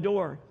walk in the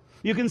door.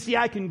 You can see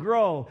I can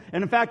grow.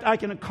 And in fact, I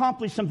can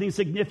accomplish something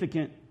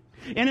significant.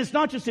 And it's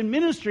not just in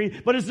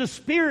ministry, but it's the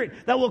Spirit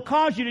that will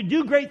cause you to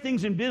do great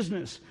things in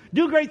business,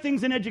 do great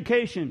things in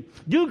education,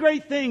 do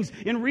great things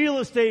in real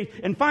estate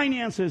and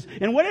finances.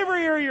 And whatever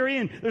area you're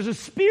in, there's a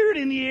spirit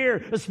in the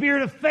air, a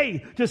spirit of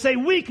faith to say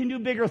we can do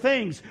bigger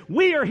things.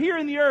 We are here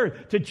in the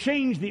earth to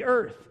change the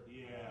earth.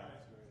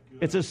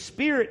 It's a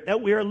spirit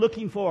that we are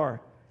looking for.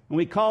 And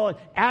we call it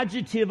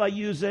adjective. I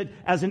use it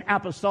as an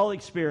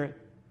apostolic spirit.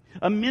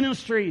 A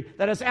ministry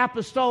that as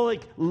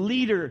apostolic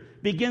leader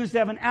begins to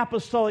have an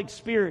apostolic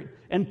spirit.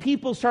 And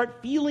people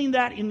start feeling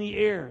that in the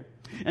air.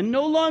 And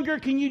no longer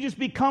can you just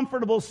be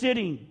comfortable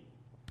sitting.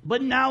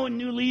 But now a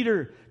new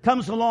leader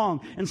comes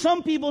along. And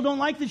some people don't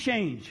like the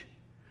change.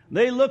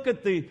 They look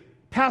at the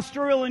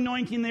pastoral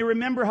anointing. They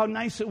remember how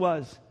nice it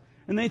was.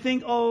 And they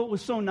think, oh, it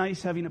was so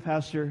nice having a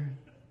pastor.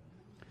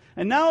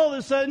 And now all of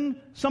a sudden,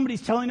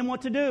 somebody's telling them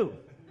what to do.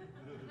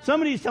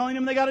 Somebody's telling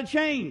them they got to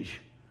change.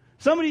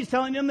 Somebody's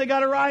telling them they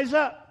got to rise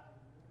up.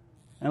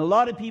 And a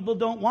lot of people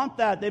don't want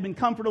that. They've been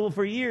comfortable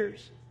for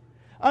years.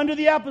 Under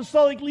the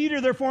apostolic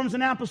leader, there forms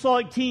an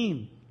apostolic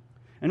team.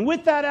 And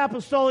with that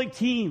apostolic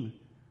team,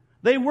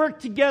 they work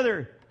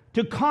together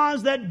to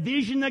cause that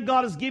vision that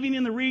God is giving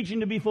in the region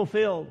to be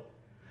fulfilled.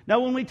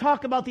 Now, when we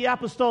talk about the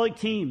apostolic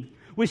team,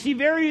 we see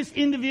various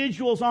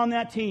individuals on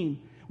that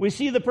team. We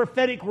see the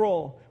prophetic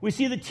role. We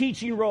see the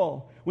teaching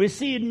role. We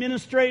see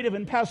administrative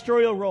and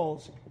pastoral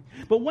roles.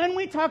 But when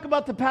we talk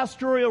about the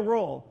pastoral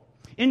role,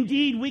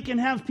 indeed, we can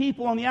have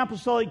people on the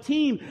apostolic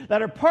team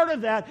that are part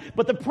of that,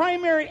 but the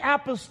primary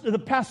the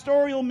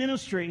pastoral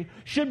ministry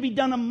should be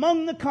done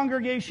among the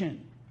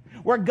congregation.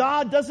 where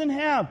God doesn't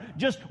have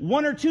just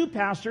one or two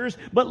pastors,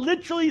 but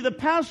literally the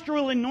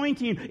pastoral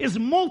anointing is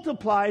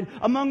multiplied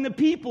among the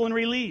people and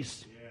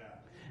released.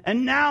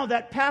 And now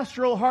that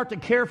pastoral heart to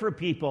care for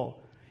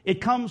people,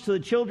 it comes to the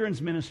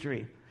children's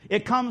ministry.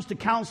 It comes to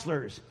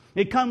counselors.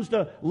 It comes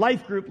to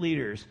life group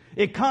leaders.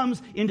 It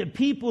comes into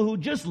people who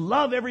just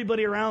love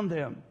everybody around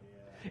them.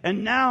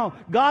 And now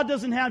God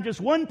doesn't have just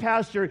one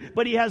pastor,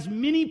 but He has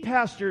many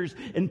pastors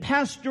and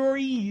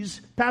pastorees,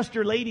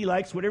 pastor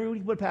ladylikes, whatever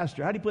you put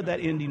pastor. How do you put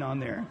that ending on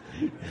there?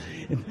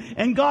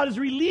 And God is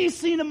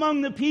releasing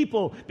among the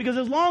people, because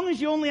as long as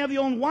you only have the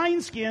old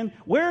wineskin,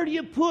 where do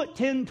you put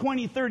 10,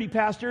 20, 30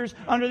 pastors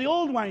under the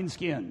old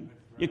wineskin?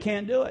 You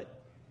can't do it.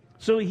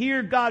 So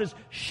here God is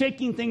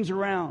shaking things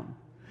around.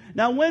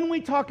 Now when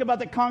we talk about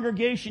the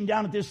congregation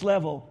down at this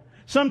level,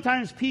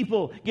 sometimes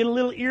people get a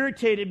little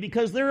irritated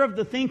because they're of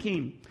the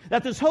thinking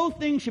that this whole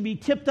thing should be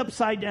tipped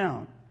upside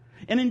down.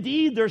 And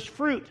indeed, there's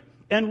fruit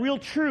and real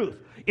truth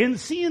in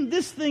seeing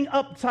this thing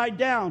upside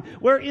down,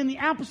 wherein the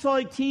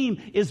apostolic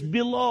team is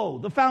below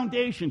the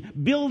foundation,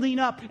 building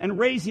up and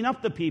raising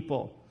up the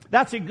people.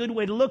 That's a good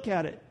way to look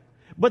at it.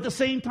 But at the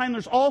same time,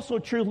 there's also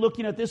truth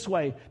looking at it this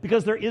way,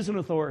 because there is an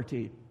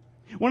authority.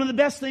 One of the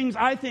best things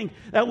I think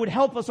that would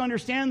help us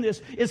understand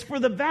this is for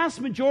the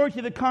vast majority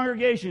of the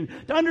congregation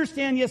to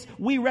understand, yes,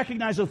 we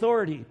recognize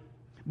authority.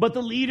 But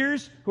the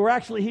leaders who are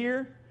actually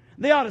here,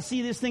 they ought to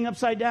see this thing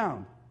upside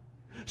down.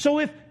 So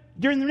if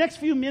during the next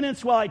few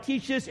minutes while I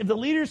teach this, if the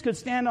leaders could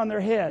stand on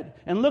their head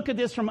and look at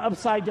this from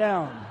upside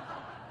down,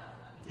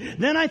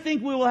 then I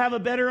think we will have a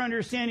better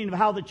understanding of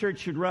how the church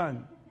should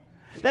run.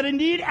 That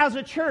indeed, as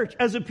a church,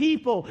 as a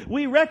people,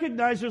 we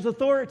recognize there's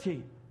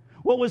authority.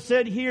 What was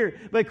said here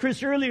by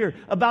Chris earlier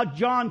about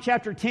John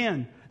chapter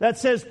 10, that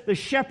says the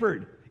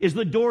shepherd is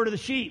the door to the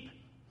sheep.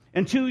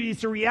 And two,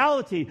 it's a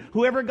reality.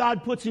 Whoever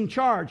God puts in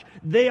charge,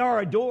 they are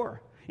a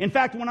door. In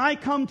fact, when I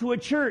come to a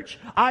church,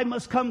 I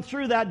must come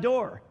through that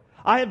door.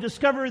 I have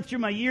discovered through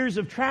my years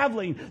of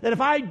traveling that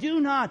if I do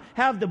not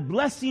have the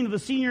blessing of a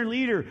senior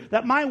leader,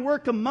 that my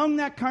work among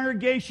that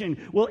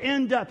congregation will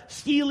end up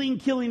stealing,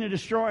 killing, and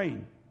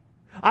destroying.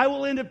 I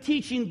will end up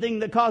teaching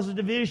things that cause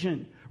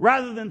division,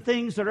 rather than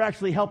things that are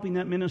actually helping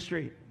that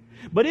ministry.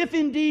 But if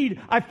indeed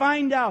I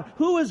find out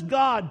who has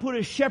God put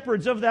as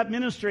shepherds of that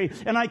ministry,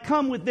 and I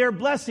come with their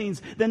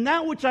blessings, then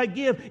that which I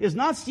give is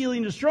not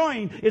stealing,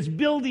 destroying, it's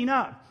building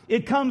up.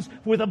 It comes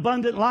with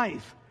abundant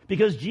life,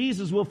 because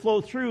Jesus will flow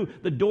through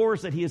the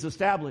doors that He has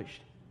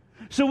established.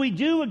 So we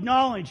do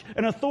acknowledge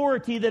an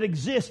authority that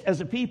exists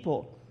as a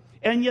people.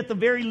 And yet the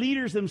very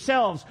leaders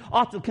themselves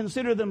ought to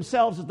consider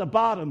themselves at the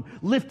bottom,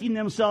 lifting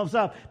themselves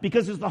up,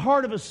 because it's the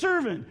heart of a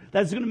servant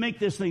that's going to make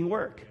this thing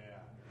work.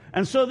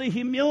 And so the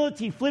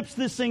humility flips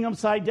this thing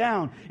upside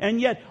down.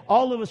 And yet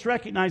all of us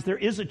recognize there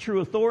is a true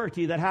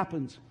authority that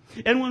happens.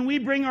 And when we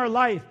bring our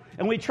life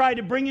and we try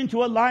to bring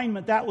into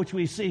alignment that which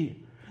we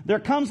see, there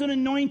comes an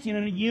anointing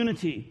and a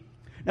unity.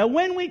 Now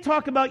when we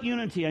talk about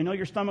unity, I know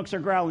your stomachs are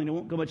growling. I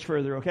won't go much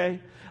further, okay?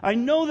 I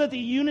know that the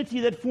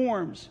unity that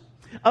forms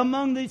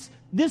among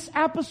this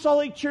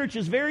apostolic church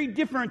is very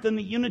different than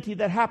the unity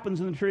that happens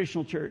in the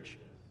traditional church.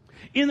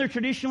 In the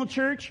traditional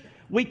church,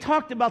 we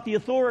talked about the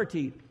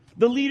authority.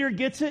 The leader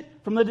gets it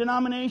from the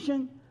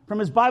denomination, from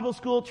his Bible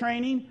school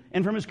training,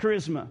 and from his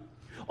charisma.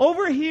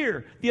 Over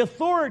here, the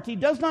authority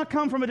does not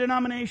come from a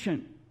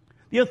denomination.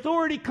 The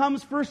authority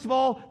comes, first of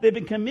all, they've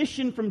been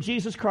commissioned from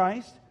Jesus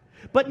Christ.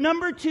 But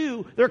number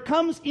two, there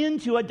comes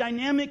into a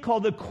dynamic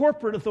called the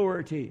corporate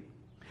authority.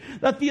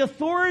 That the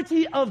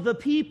authority of the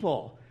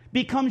people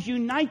becomes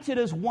united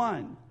as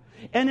one.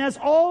 And as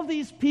all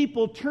these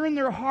people turn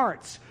their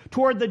hearts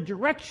toward the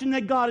direction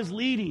that God is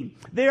leading,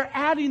 they're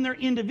adding their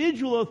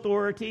individual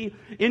authority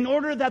in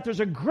order that there's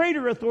a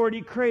greater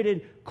authority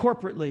created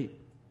corporately.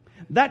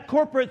 That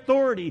corporate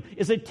authority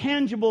is a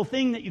tangible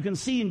thing that you can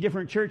see in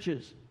different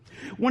churches.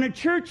 When a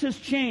church has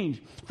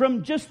changed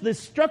from just the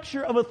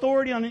structure of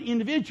authority on an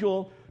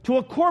individual to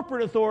a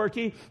corporate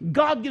authority,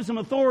 God gives them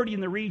authority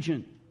in the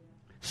region.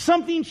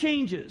 Something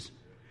changes.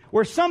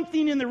 Where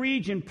something in the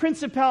region,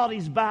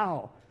 principalities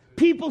bow.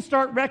 People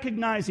start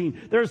recognizing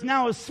there's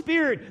now a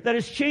spirit that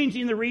is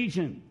changing the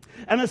region.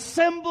 An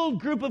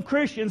assembled group of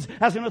Christians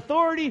has an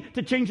authority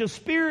to change the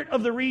spirit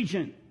of the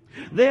region.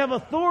 They have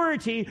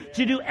authority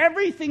to do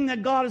everything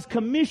that God has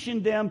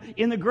commissioned them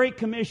in the Great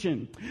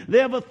Commission. They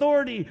have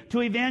authority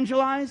to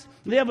evangelize.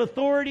 They have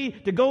authority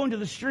to go into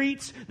the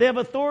streets. They have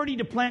authority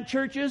to plant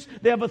churches.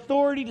 They have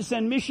authority to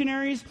send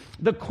missionaries.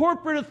 The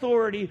corporate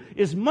authority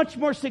is much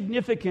more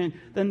significant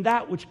than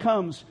that which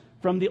comes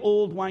from the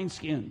old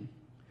wineskin.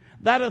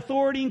 That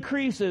authority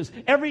increases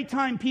every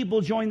time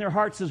people join their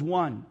hearts as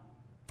one.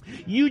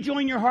 You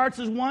join your hearts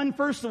as one,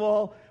 first of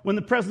all, when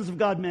the presence of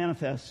God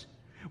manifests.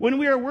 When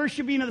we are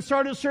worshiping at the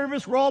start of the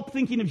service, we're all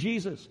thinking of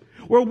Jesus.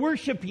 We're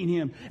worshiping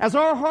Him. As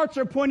our hearts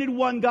are pointed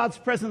one, God's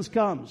presence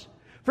comes.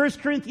 1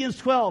 Corinthians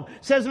 12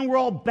 says, and we're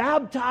all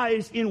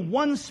baptized in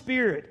one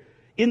Spirit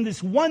in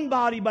this one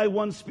body by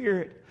one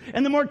Spirit.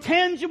 And the more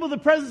tangible the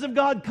presence of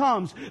God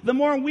comes, the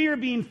more we are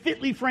being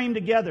fitly framed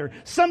together.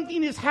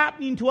 Something is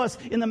happening to us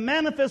in the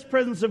manifest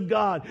presence of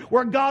God,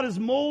 where God is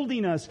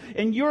molding us,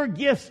 and your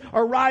gifts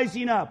are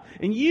rising up.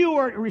 And you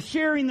are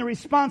sharing the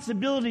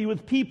responsibility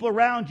with people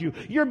around you.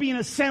 You're being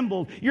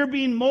assembled. You're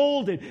being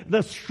molded.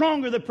 The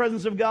stronger the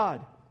presence of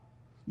God.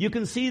 You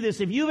can see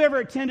this. If you've ever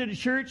attended a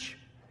church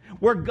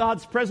where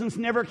God's presence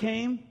never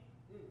came,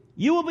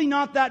 you will be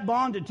not that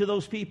bonded to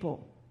those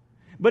people.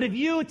 But if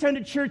you attend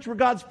a church where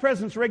God's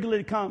presence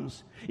regularly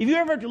comes, if you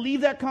ever have to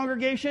leave that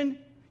congregation,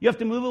 you have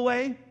to move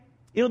away,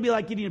 it'll be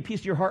like getting a piece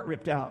of your heart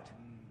ripped out.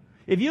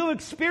 If you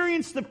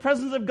experience the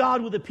presence of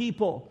God with the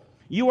people,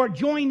 you are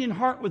joined in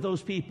heart with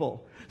those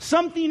people.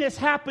 Something has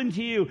happened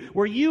to you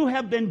where you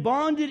have been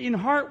bonded in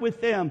heart with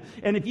them.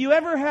 And if you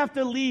ever have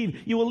to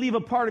leave, you will leave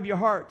a part of your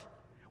heart.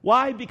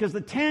 Why? Because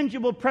the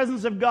tangible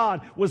presence of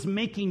God was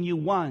making you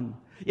one.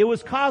 It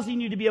was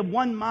causing you to be of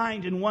one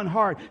mind and one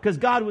heart, because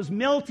God was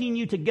melting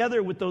you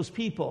together with those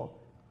people.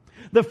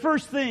 The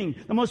first thing,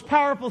 the most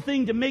powerful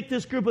thing to make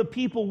this group of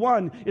people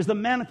one is the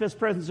manifest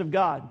presence of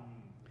God.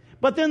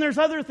 But then there's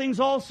other things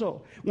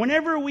also.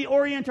 Whenever we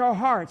orient our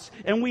hearts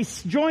and we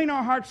join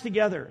our hearts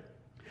together,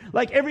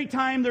 like every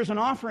time there's an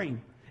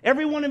offering,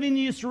 every one of you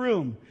in this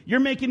room, you're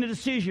making a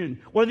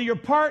decision whether you're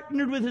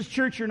partnered with His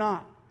church or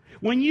not.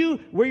 Where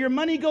your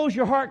money goes,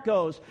 your heart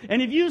goes.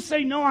 And if you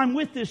say, no, I'm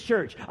with this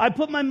church, I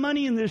put my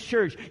money in this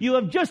church, you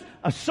have just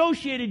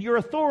associated your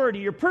authority,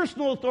 your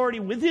personal authority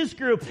with His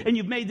group, and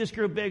you've made this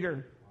group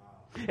bigger.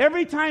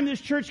 Every time this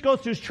church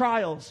goes through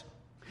trials,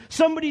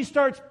 somebody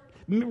starts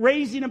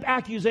raising up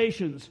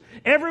accusations.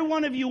 Every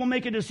one of you will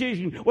make a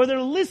decision whether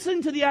to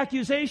listen to the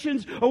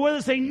accusations or whether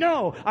to say,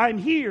 no, I'm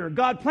here.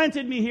 God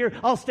planted me here.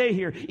 I'll stay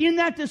here. In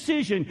that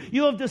decision,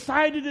 you have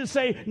decided to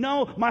say,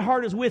 no, my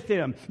heart is with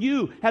them.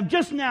 You have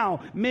just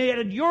now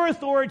made your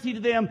authority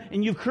to them,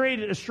 and you've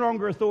created a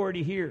stronger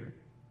authority here.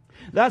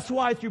 That's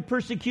why through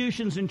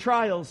persecutions and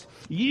trials,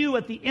 you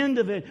at the end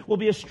of it will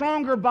be a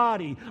stronger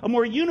body, a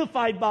more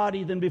unified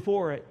body than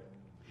before it.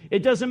 It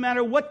doesn't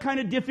matter what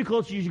kind of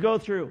difficulties you go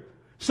through.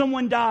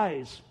 Someone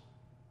dies.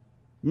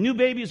 New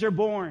babies are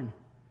born.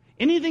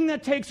 Anything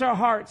that takes our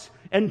hearts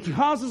and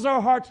causes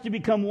our hearts to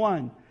become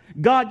one,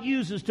 God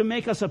uses to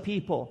make us a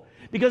people.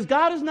 Because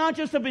God is not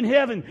just up in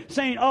heaven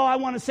saying, oh, I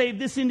want to save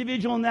this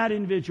individual and that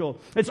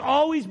individual. It's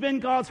always been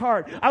God's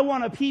heart. I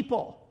want a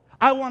people.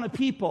 I want a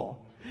people.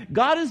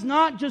 God is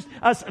not just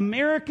us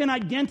American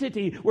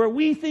identity where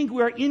we think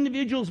we're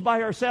individuals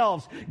by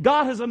ourselves.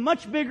 God has a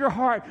much bigger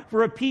heart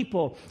for a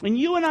people. And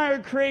you and I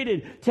are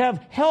created to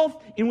have health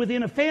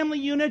within a family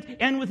unit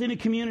and within a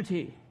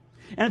community.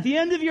 And at the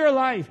end of your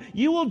life,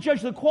 you will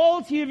judge the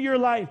quality of your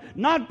life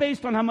not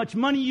based on how much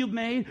money you've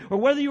made or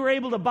whether you were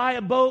able to buy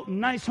a boat and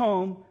a nice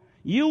home.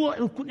 You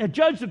will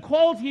judge the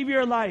quality of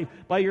your life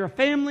by your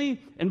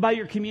family and by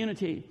your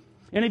community.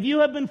 And if you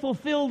have been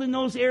fulfilled in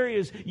those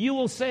areas, you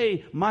will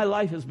say, my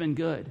life has been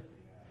good.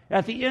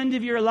 At the end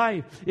of your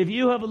life, if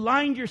you have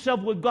aligned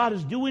yourself with what God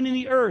is doing in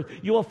the earth,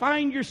 you will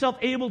find yourself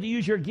able to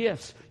use your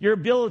gifts, your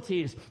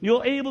abilities.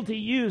 You'll able to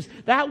use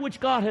that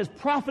which God has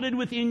profited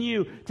within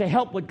you to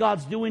help what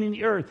God's doing in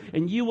the earth.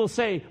 And you will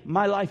say,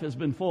 my life has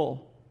been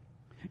full.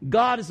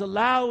 God is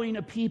allowing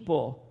a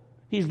people.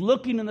 He's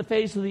looking in the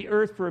face of the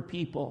earth for a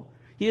people.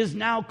 He is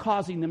now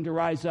causing them to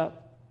rise up.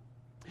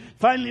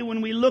 Finally,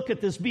 when we look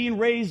at this being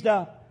raised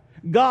up,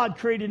 God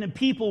created a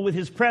people with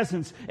His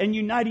presence and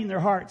uniting their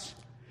hearts.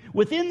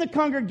 Within the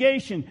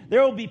congregation,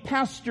 there will be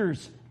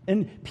pastors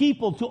and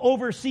people to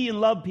oversee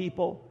and love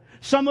people.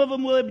 Some of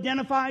them will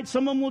identify,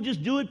 some of them will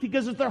just do it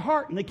because it's their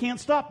heart and they can't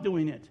stop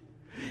doing it.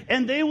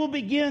 And they will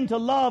begin to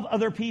love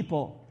other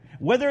people,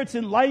 whether it's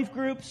in life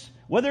groups,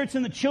 whether it's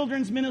in the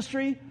children's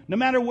ministry, no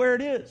matter where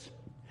it is.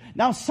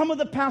 Now, some of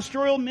the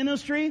pastoral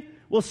ministry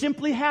will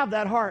simply have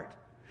that heart.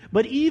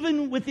 But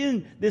even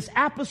within this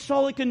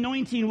apostolic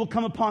anointing will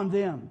come upon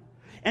them.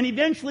 And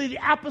eventually the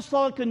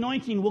apostolic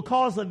anointing will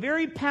cause the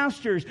very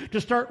pastors to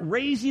start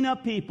raising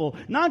up people.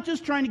 Not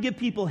just trying to get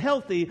people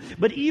healthy,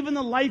 but even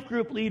the life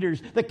group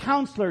leaders, the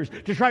counselors,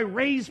 to try to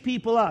raise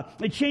people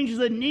up. It changes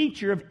the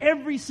nature of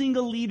every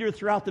single leader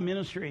throughout the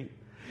ministry.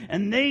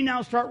 And they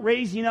now start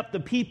raising up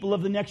the people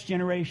of the next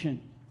generation.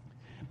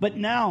 But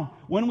now,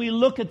 when we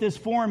look at this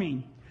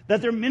forming,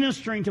 that they're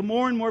ministering to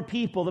more and more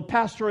people, the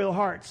pastoral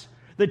hearts,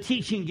 the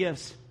teaching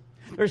gifts.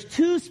 There's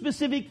two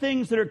specific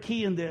things that are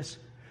key in this.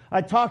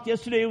 I talked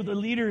yesterday with the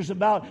leaders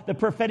about the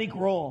prophetic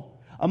role.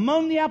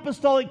 Among the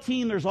apostolic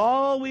team, there's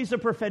always a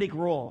prophetic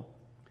role.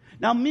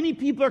 Now, many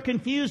people are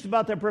confused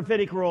about their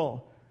prophetic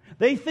role.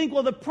 They think,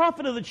 well, the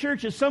prophet of the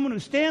church is someone who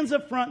stands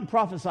up front and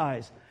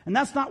prophesies. And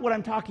that's not what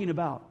I'm talking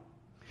about.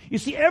 You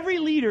see, every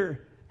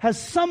leader has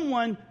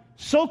someone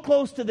so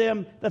close to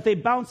them that they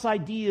bounce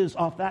ideas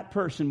off that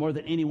person more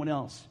than anyone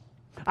else.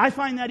 I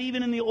find that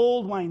even in the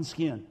old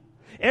wineskin.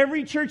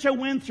 Every church I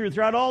went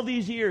throughout all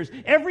these years,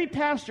 every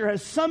pastor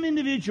has some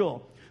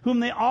individual whom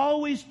they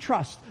always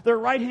trust, their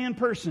right-hand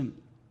person.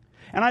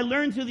 And I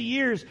learned through the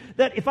years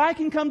that if I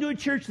can come to a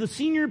church, the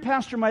senior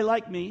pastor might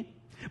like me,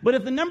 But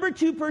if the number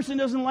 2 person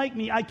doesn't like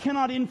me, I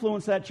cannot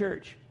influence that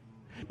church.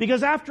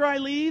 Because after I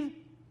leave,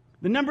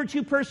 the number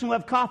 2 person will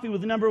have coffee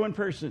with the number 1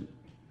 person.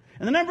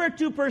 And the number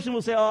 2 person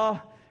will say,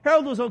 oh,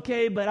 Harold was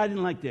okay, but I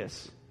didn't like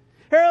this.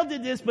 Harold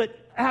did this, but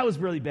that was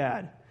really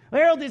bad.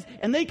 Harold did,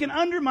 and they can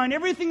undermine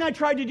everything I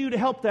tried to do to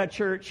help that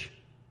church.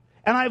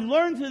 And I've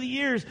learned through the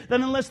years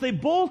that unless they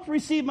both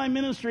receive my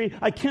ministry,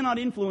 I cannot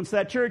influence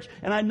that church,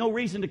 and I have no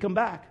reason to come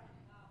back.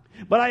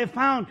 But I have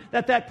found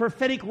that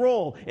prophetic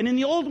role, and in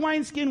the old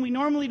wineskin, we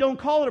normally don't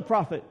call it a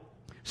prophet.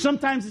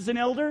 Sometimes it's an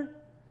elder.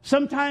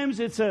 Sometimes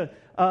it's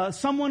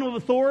someone of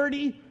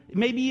authority,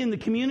 maybe in the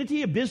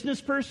community, a business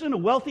person, a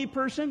wealthy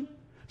person.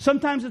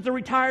 Sometimes it's a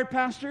retired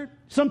pastor.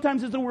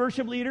 Sometimes it's a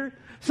worship leader.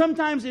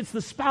 Sometimes it's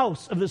the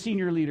spouse of the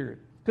senior leader.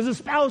 Because the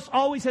spouse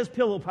always has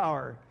pillow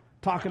power,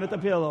 talking at the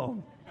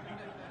pillow.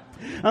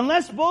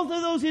 Unless both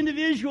of those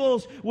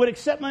individuals would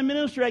accept my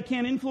ministry, I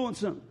can't influence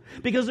them.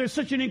 Because there's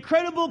such an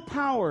incredible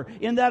power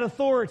in that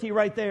authority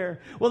right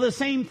there. Well, the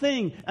same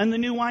thing in the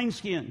new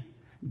wineskin.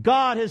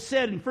 God has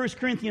said in 1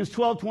 Corinthians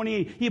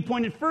 12:28, He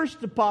appointed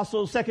first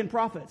apostles, second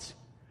prophets.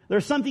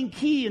 There's something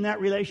key in that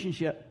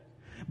relationship.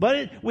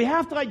 But we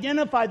have to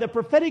identify the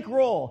prophetic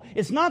role.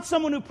 It's not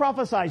someone who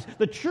prophesies.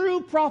 The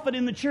true prophet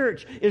in the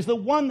church is the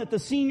one that the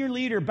senior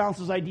leader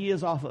bounces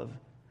ideas off of.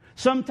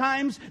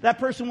 Sometimes that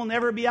person will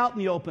never be out in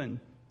the open.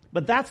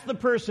 But that's the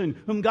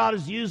person whom God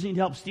is using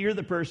to help steer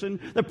the person.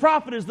 The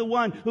prophet is the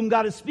one whom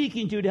God is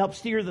speaking to help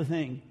steer the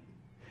thing.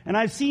 And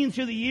I've seen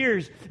through the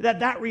years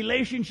that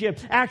relationship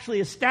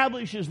actually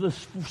establishes the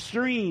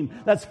stream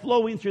that's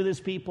flowing through this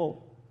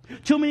people.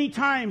 Too many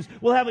times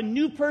we'll have a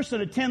new person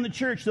attend the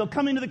church. They'll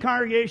come into the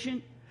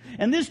congregation,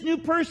 and this new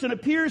person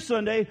appears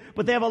Sunday,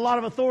 but they have a lot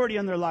of authority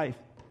in their life.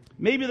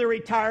 Maybe they're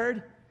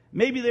retired.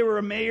 Maybe they were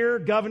a mayor,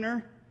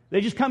 governor. They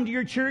just come to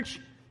your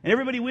church, and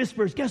everybody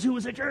whispers, guess who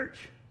was at church?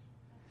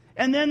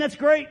 And then that's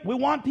great. We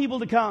want people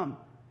to come.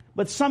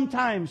 But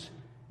sometimes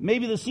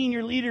maybe the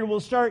senior leader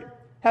will start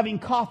having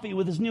coffee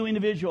with this new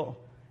individual.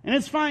 And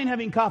it's fine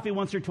having coffee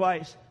once or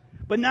twice.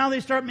 But now they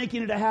start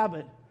making it a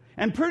habit.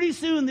 And pretty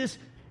soon this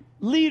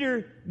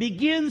leader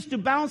begins to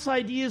bounce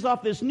ideas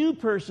off this new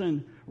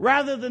person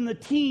rather than the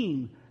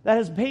team that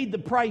has paid the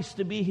price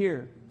to be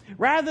here.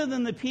 Rather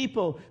than the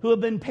people who have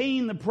been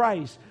paying the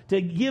price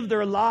to give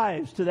their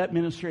lives to that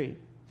ministry.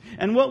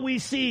 And what we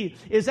see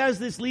is as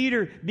this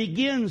leader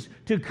begins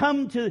to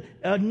come to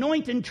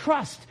anoint and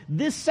trust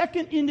this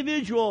second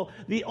individual,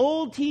 the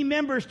old team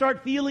members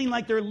start feeling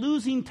like they're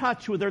losing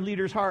touch with their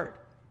leader's heart.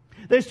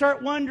 They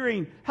start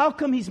wondering, how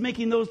come he's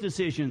making those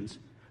decisions?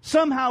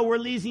 Somehow we're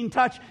losing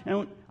touch,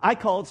 and I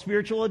call it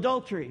spiritual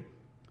adultery.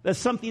 That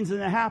something's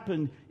going to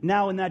happen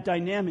now in that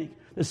dynamic.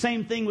 The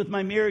same thing with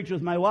my marriage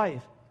with my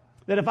wife.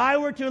 That if I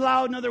were to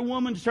allow another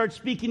woman to start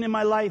speaking in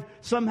my life,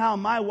 somehow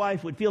my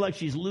wife would feel like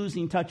she's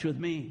losing touch with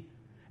me.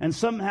 And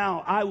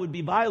somehow I would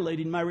be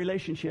violating my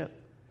relationship.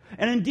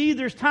 And indeed,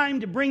 there's time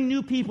to bring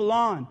new people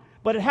on.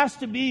 But it has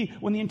to be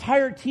when the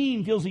entire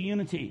team feels a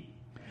unity.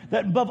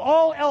 That above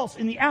all else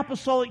in the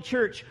apostolic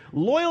church,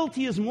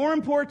 loyalty is more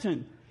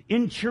important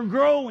in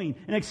growing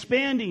and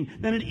expanding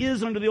than it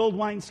is under the old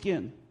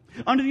wineskin.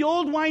 Under the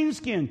old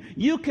wineskin,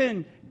 you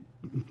can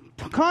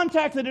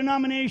contact the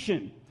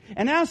denomination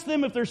and ask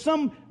them if there's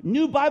some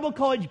new Bible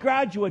college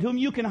graduate whom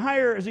you can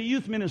hire as a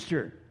youth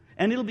minister,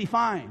 and it'll be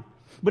fine.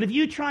 But if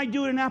you try to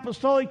do it in an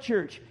apostolic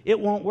church, it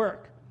won't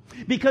work.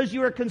 Because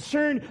you are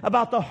concerned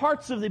about the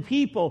hearts of the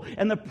people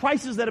and the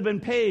prices that have been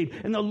paid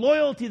and the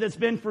loyalty that's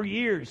been for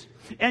years.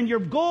 And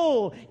your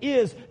goal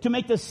is to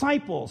make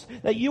disciples,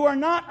 that you are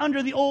not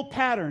under the old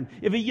pattern.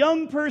 If a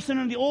young person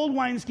in the old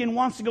wineskin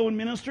wants to go in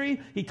ministry,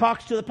 he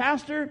talks to the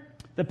pastor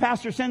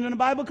sends him to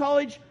Bible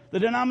college, the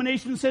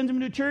denomination sends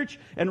him to church,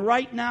 and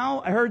right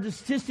now, I heard the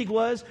statistic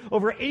was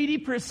over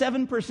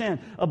 87%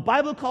 of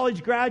Bible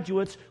college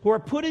graduates who are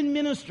put in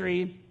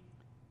ministry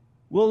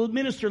will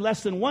minister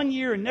less than 1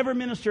 year and never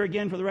minister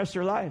again for the rest of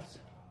their lives.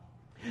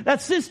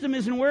 That system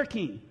isn't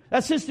working.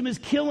 That system is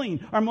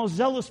killing our most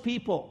zealous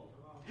people.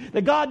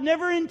 That God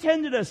never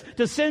intended us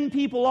to send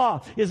people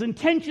off. His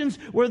intentions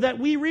were that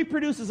we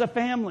reproduce as a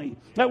family,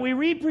 that we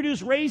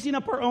reproduce raising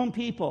up our own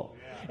people.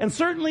 And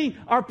certainly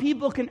our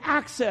people can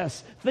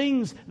access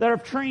things that are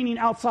training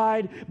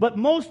outside, but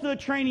most of the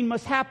training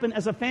must happen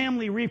as a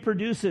family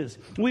reproduces.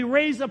 We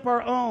raise up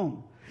our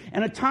own.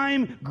 And a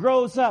time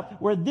grows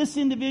up where this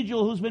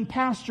individual who's been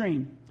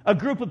pastoring a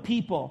group of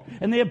people,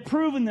 and they have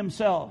proven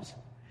themselves,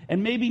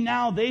 and maybe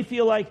now they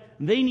feel like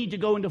they need to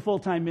go into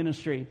full-time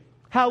ministry.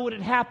 How would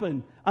it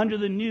happen under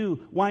the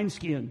new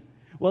wineskin?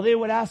 Well, they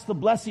would ask the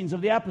blessings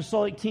of the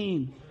apostolic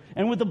team.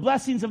 And with the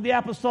blessings of the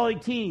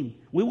apostolic team,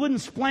 we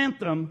wouldn't splant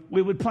them,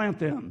 we would plant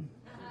them.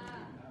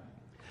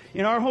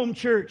 In our home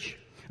church,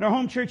 In our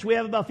home church, we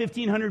have about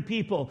 1,500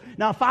 people.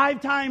 Now,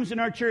 5 times in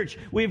our church,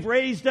 we've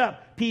raised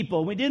up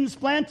people. We didn't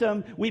plant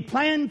them. We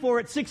planned for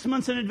it 6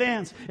 months in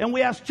advance. And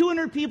we asked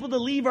 200 people to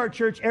leave our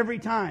church every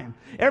time.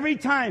 Every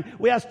time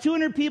we ask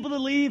 200 people to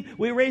leave,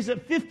 we raise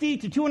up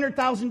 $50,000 to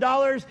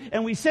 $200,000,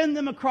 and we send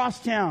them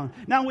across town.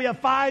 Now, we have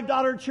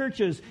 $5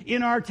 churches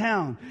in our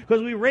town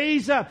because we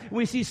raise up and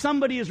we see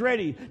somebody is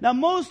ready. Now,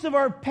 most of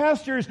our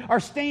pastors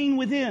are staying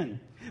within.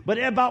 But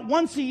about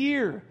once a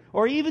year,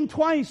 or even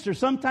twice, or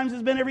sometimes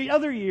it's been every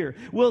other year,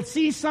 we'll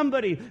see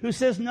somebody who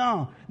says,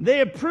 no, they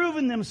have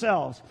proven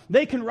themselves.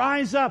 They can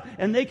rise up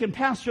and they can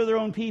pastor their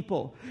own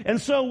people.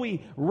 And so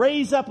we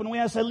raise up and we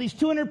ask at least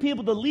 200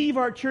 people to leave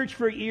our church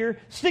for a year,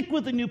 stick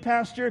with the new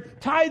pastor,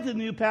 tithe the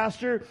new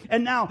pastor,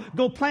 and now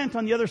go plant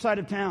on the other side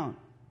of town.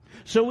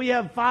 So we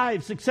have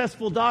 5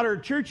 successful daughter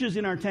churches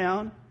in our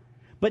town.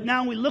 But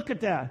now we look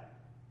at that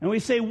and we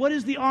say, what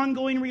is the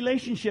ongoing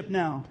relationship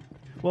now?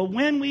 Well,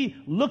 when we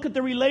look at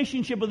the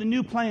relationship of the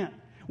new plant,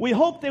 we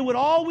hope they would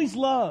always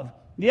love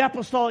the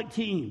apostolic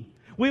team.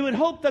 We would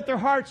hope that their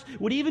hearts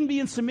would even be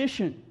in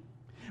submission.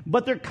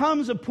 But there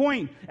comes a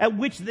point at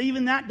which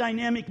even that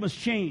dynamic must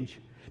change.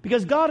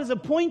 Because God has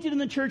appointed in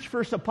the church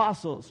first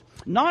apostles.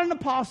 Not an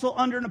apostle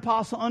under an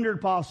apostle under an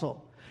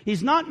apostle.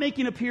 He's not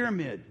making a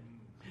pyramid.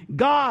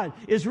 God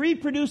is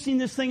reproducing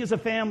this thing as a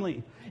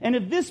family. And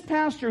if this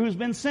pastor who's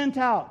been sent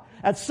out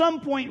at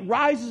some point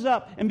rises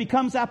up and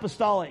becomes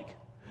apostolic,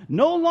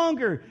 no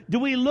longer do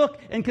we look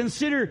and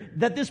consider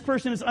that this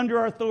person is under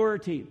our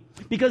authority.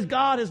 Because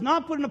God has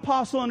not put an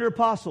apostle under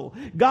apostle.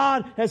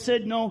 God has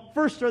said, no,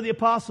 first are the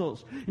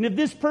apostles. And if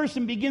this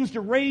person begins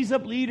to raise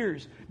up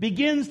leaders,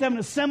 begins to have an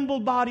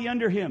assembled body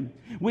under him,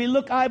 we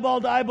look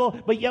eyeball to eyeball,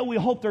 but yet we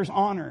hope there's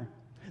honor.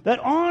 That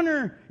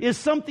honor is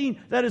something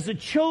that is a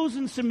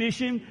chosen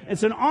submission.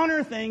 It's an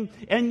honor thing,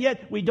 and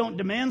yet we don't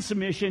demand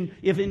submission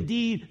if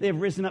indeed they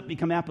have risen up and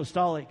become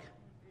apostolic.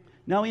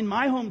 Now, in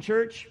my home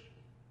church,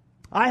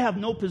 I have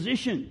no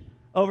position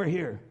over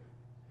here.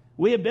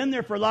 We have been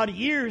there for a lot of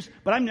years,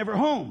 but I'm never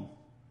home.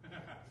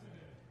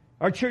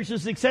 Our church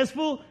is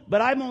successful,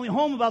 but I'm only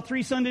home about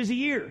 3 Sundays a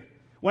year.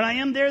 When I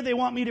am there, they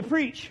want me to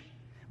preach.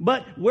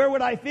 But where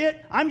would I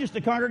fit? I'm just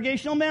a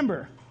congregational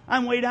member.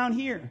 I'm way down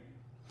here.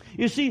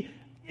 You see,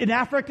 in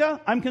Africa,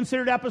 I'm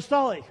considered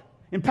apostolic.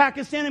 In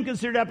Pakistan, I'm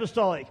considered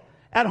apostolic.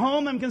 At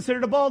home, I'm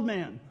considered a bald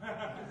man.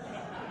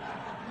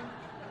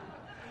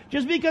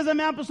 Just because I'm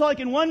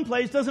apostolic in one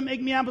place doesn't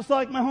make me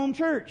apostolic in my home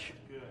church.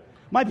 Good.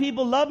 My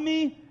people love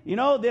me. You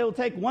know, they'll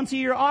take once a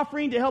year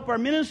offering to help our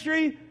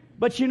ministry.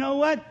 But you know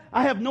what?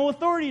 I have no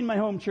authority in my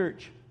home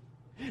church.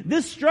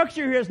 This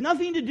structure here has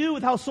nothing to do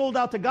with how sold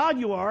out to God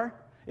you are.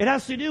 It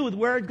has to do with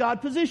where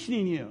God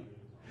positioning you.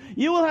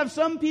 You will have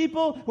some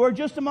people who are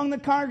just among the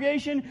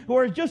congregation who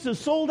are just as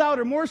sold out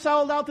or more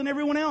sold out than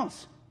everyone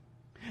else.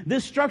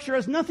 This structure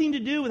has nothing to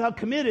do with how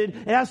committed.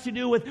 It has to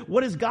do with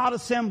what is God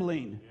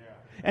assembling.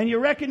 And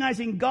you're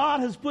recognizing God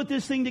has put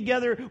this thing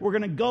together. We're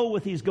going to go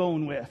with He's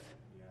going with.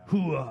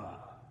 Hooah.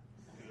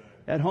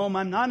 At home,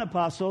 I'm not an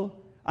apostle.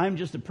 I'm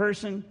just a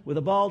person with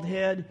a bald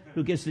head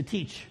who gets to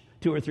teach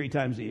 2 or 3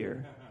 times a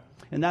year.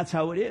 And that's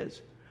how it is.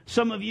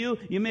 Some of you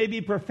may be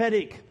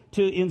prophetic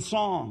in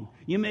song.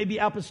 You may be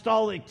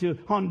apostolic to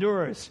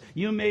Honduras.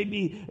 You may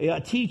be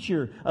a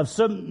teacher of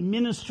some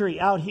ministry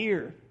out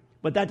here.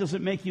 But that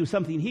doesn't make you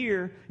something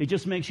here. It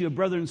just makes you a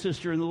brother and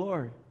sister in the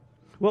Lord.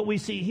 What we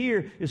see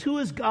here is who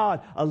is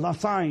God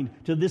assigned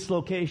to this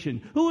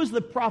location? Who is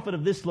the prophet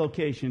of this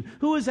location?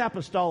 Who is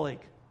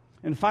apostolic?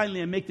 And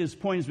finally, I make this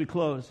point as we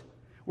close.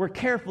 We're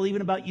careful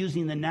even about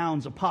using the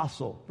nouns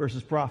apostle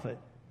versus prophet.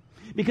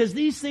 Because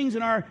these things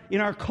in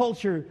our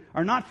culture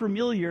are not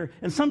familiar,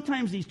 and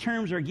sometimes these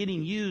terms are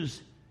getting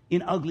used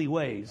in ugly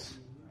ways.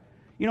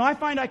 You know, I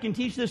find I can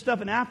teach this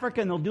stuff in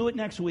Africa, and they'll do it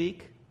next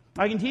week.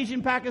 I can teach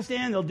in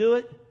Pakistan, they'll do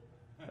it.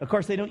 Of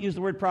course, they don't use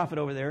the word prophet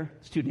over there.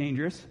 It's too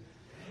dangerous.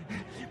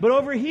 But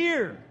over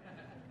here,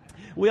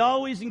 we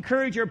always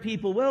encourage our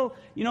people, well,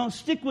 you know,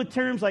 stick with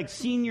terms like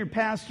senior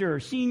pastor or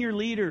senior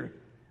leader.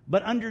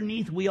 But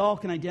underneath, we all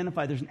can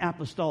identify there's an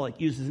apostolic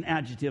used as an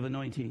adjective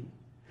anointing.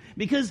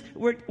 Because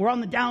we're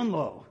on the down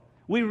low.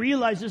 We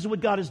realize this is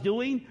what God is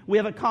doing. We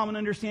have a common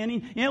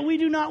understanding. And we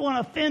do not want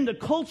to offend a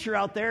culture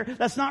out there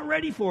that's not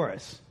ready for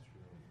us.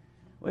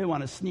 We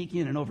want to sneak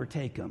in and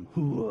overtake them.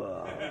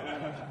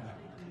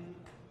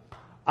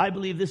 I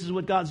believe this is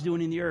what God's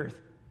doing in the earth.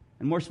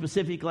 And more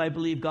specifically, I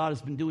believe God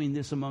has been doing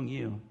this among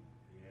you.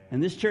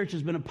 And this church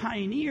has been a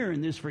pioneer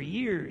in this for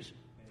years.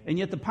 And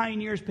yet the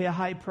pioneers pay a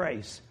high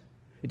price.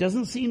 It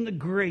doesn't seem the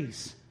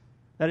grace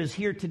that is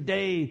here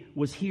today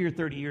was here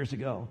 30 years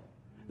ago.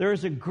 There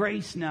is a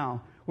grace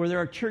now where there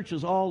are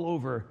churches all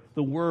over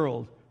the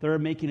world that are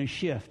making a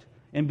shift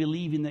and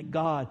believing that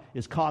God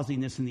is causing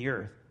this in the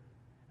earth.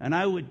 And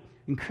I would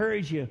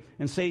encourage you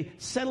and say,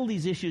 settle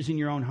these issues in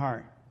your own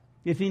heart.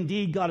 If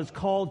indeed God has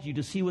called you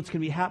to see what's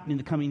going to be happening in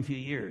the coming few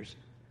years,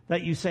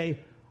 that you say,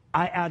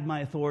 I add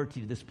my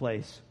authority to this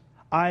place.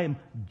 I am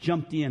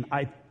jumped in.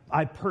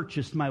 I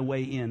purchased my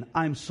way in.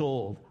 I'm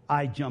sold.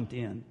 I jumped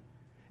in.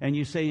 and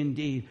you say,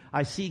 indeed,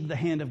 I see the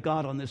hand of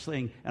God on this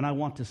thing, and I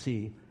want to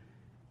see.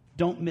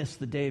 Don't miss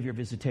the day of your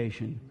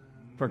visitation,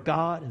 for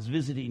God is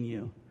visiting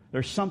you.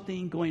 There's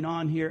something going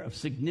on here of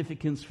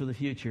significance for the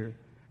future.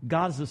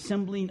 God is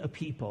assembling a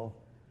people,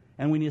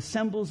 and when He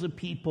assembles a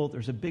people,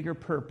 there's a bigger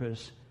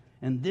purpose,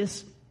 and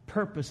this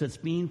purpose that's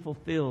being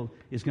fulfilled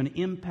is going to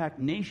impact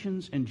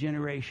nations and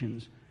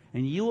generations.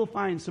 And you will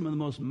find some of the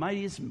most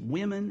mightiest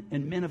women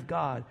and men of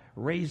God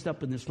raised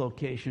up in this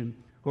location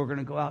who are going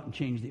to go out and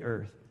change the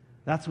earth.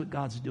 That's what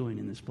God's doing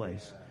in this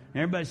place.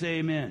 Everybody say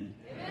amen.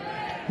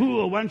 Amen.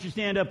 Ooh, why don't you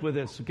stand up with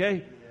us,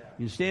 okay?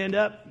 You stand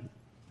up.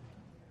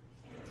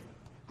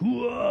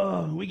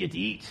 Ooh, we get to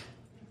eat.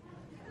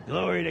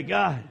 Glory to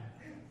God.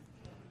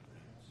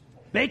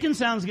 Bacon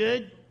sounds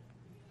good.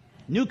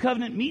 New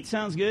covenant meat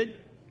sounds good.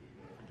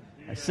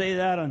 I say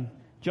that on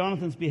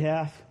Jonathan's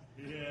behalf.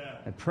 Yeah.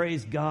 I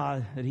praise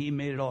God that He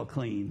made it all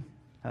clean.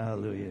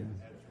 Hallelujah.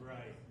 That's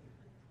right.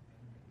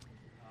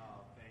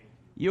 Oh, thank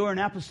you. You are an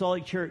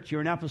apostolic church.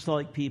 You're an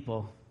apostolic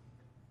people.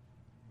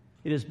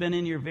 It has been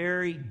in your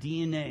very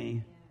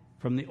DNA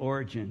from the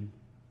origin.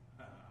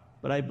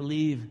 But I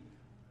believe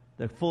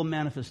the full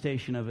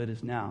manifestation of it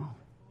is now.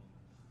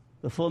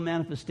 The full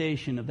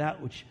manifestation of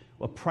that which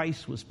a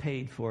price was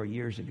paid for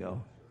years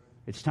ago.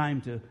 It's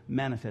time to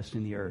manifest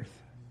in the earth.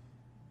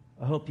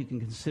 I hope you can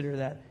consider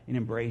that and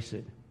embrace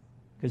it,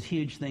 because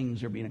huge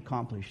things are being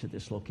accomplished at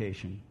this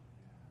location.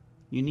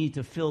 You need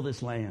to fill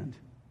this land.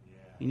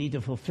 You need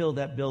to fulfill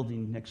that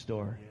building next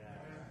door.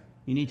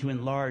 You need to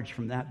enlarge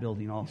from that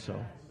building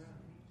also.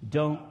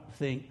 Don't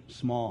think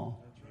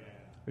small.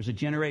 There's a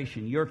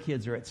generation, your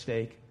kids are at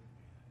stake,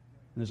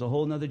 and there's a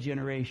whole other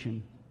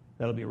generation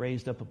that'll be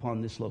raised up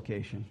upon this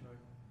location.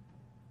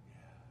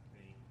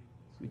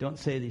 We don't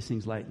say these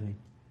things lightly.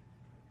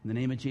 In the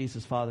name of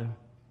Jesus, Father,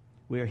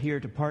 we are here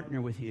to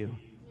partner with you.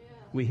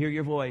 We hear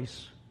your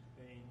voice.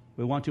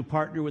 We want to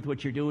partner with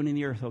what you're doing in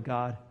the earth, oh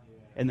God.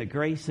 And the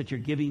grace that you're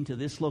giving to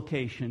this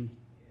location,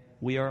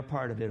 we are a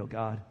part of it, oh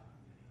God.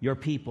 Your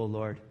people,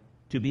 Lord,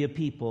 to be a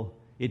people,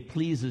 it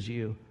pleases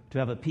you to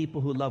have a people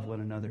who love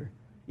one another.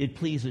 It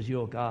pleases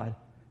you, oh God.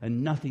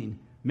 And nothing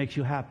makes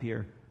you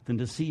happier than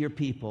to see your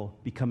people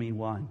becoming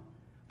one.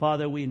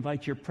 Father, we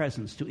invite your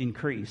presence to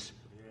increase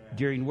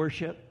during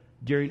worship,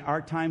 during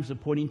our times of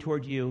pointing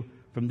toward you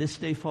from this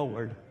day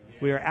forward.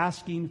 We are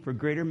asking for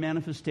greater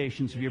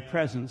manifestations of your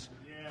presence,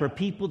 for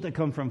people to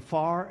come from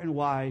far and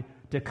wide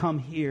to come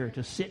here,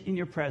 to sit in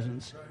your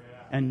presence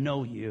and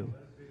know you.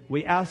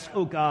 We ask,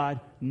 oh God,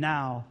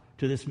 now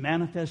to this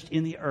manifest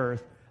in the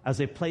earth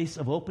as a place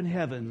of open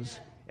heavens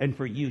and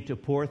for you to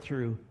pour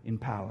through in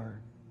power.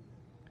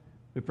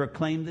 We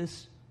proclaim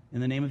this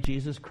in the name of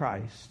Jesus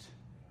Christ.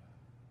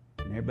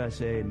 And everybody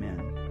say amen.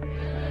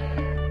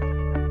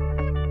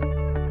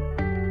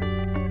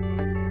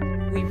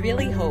 We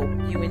really hope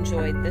you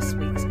enjoyed this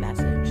week's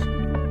message.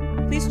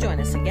 Please join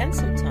us again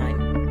sometime,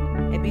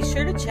 and be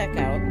sure to check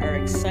out our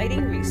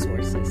exciting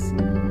resources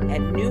at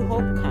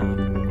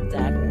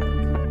newhopecom.org.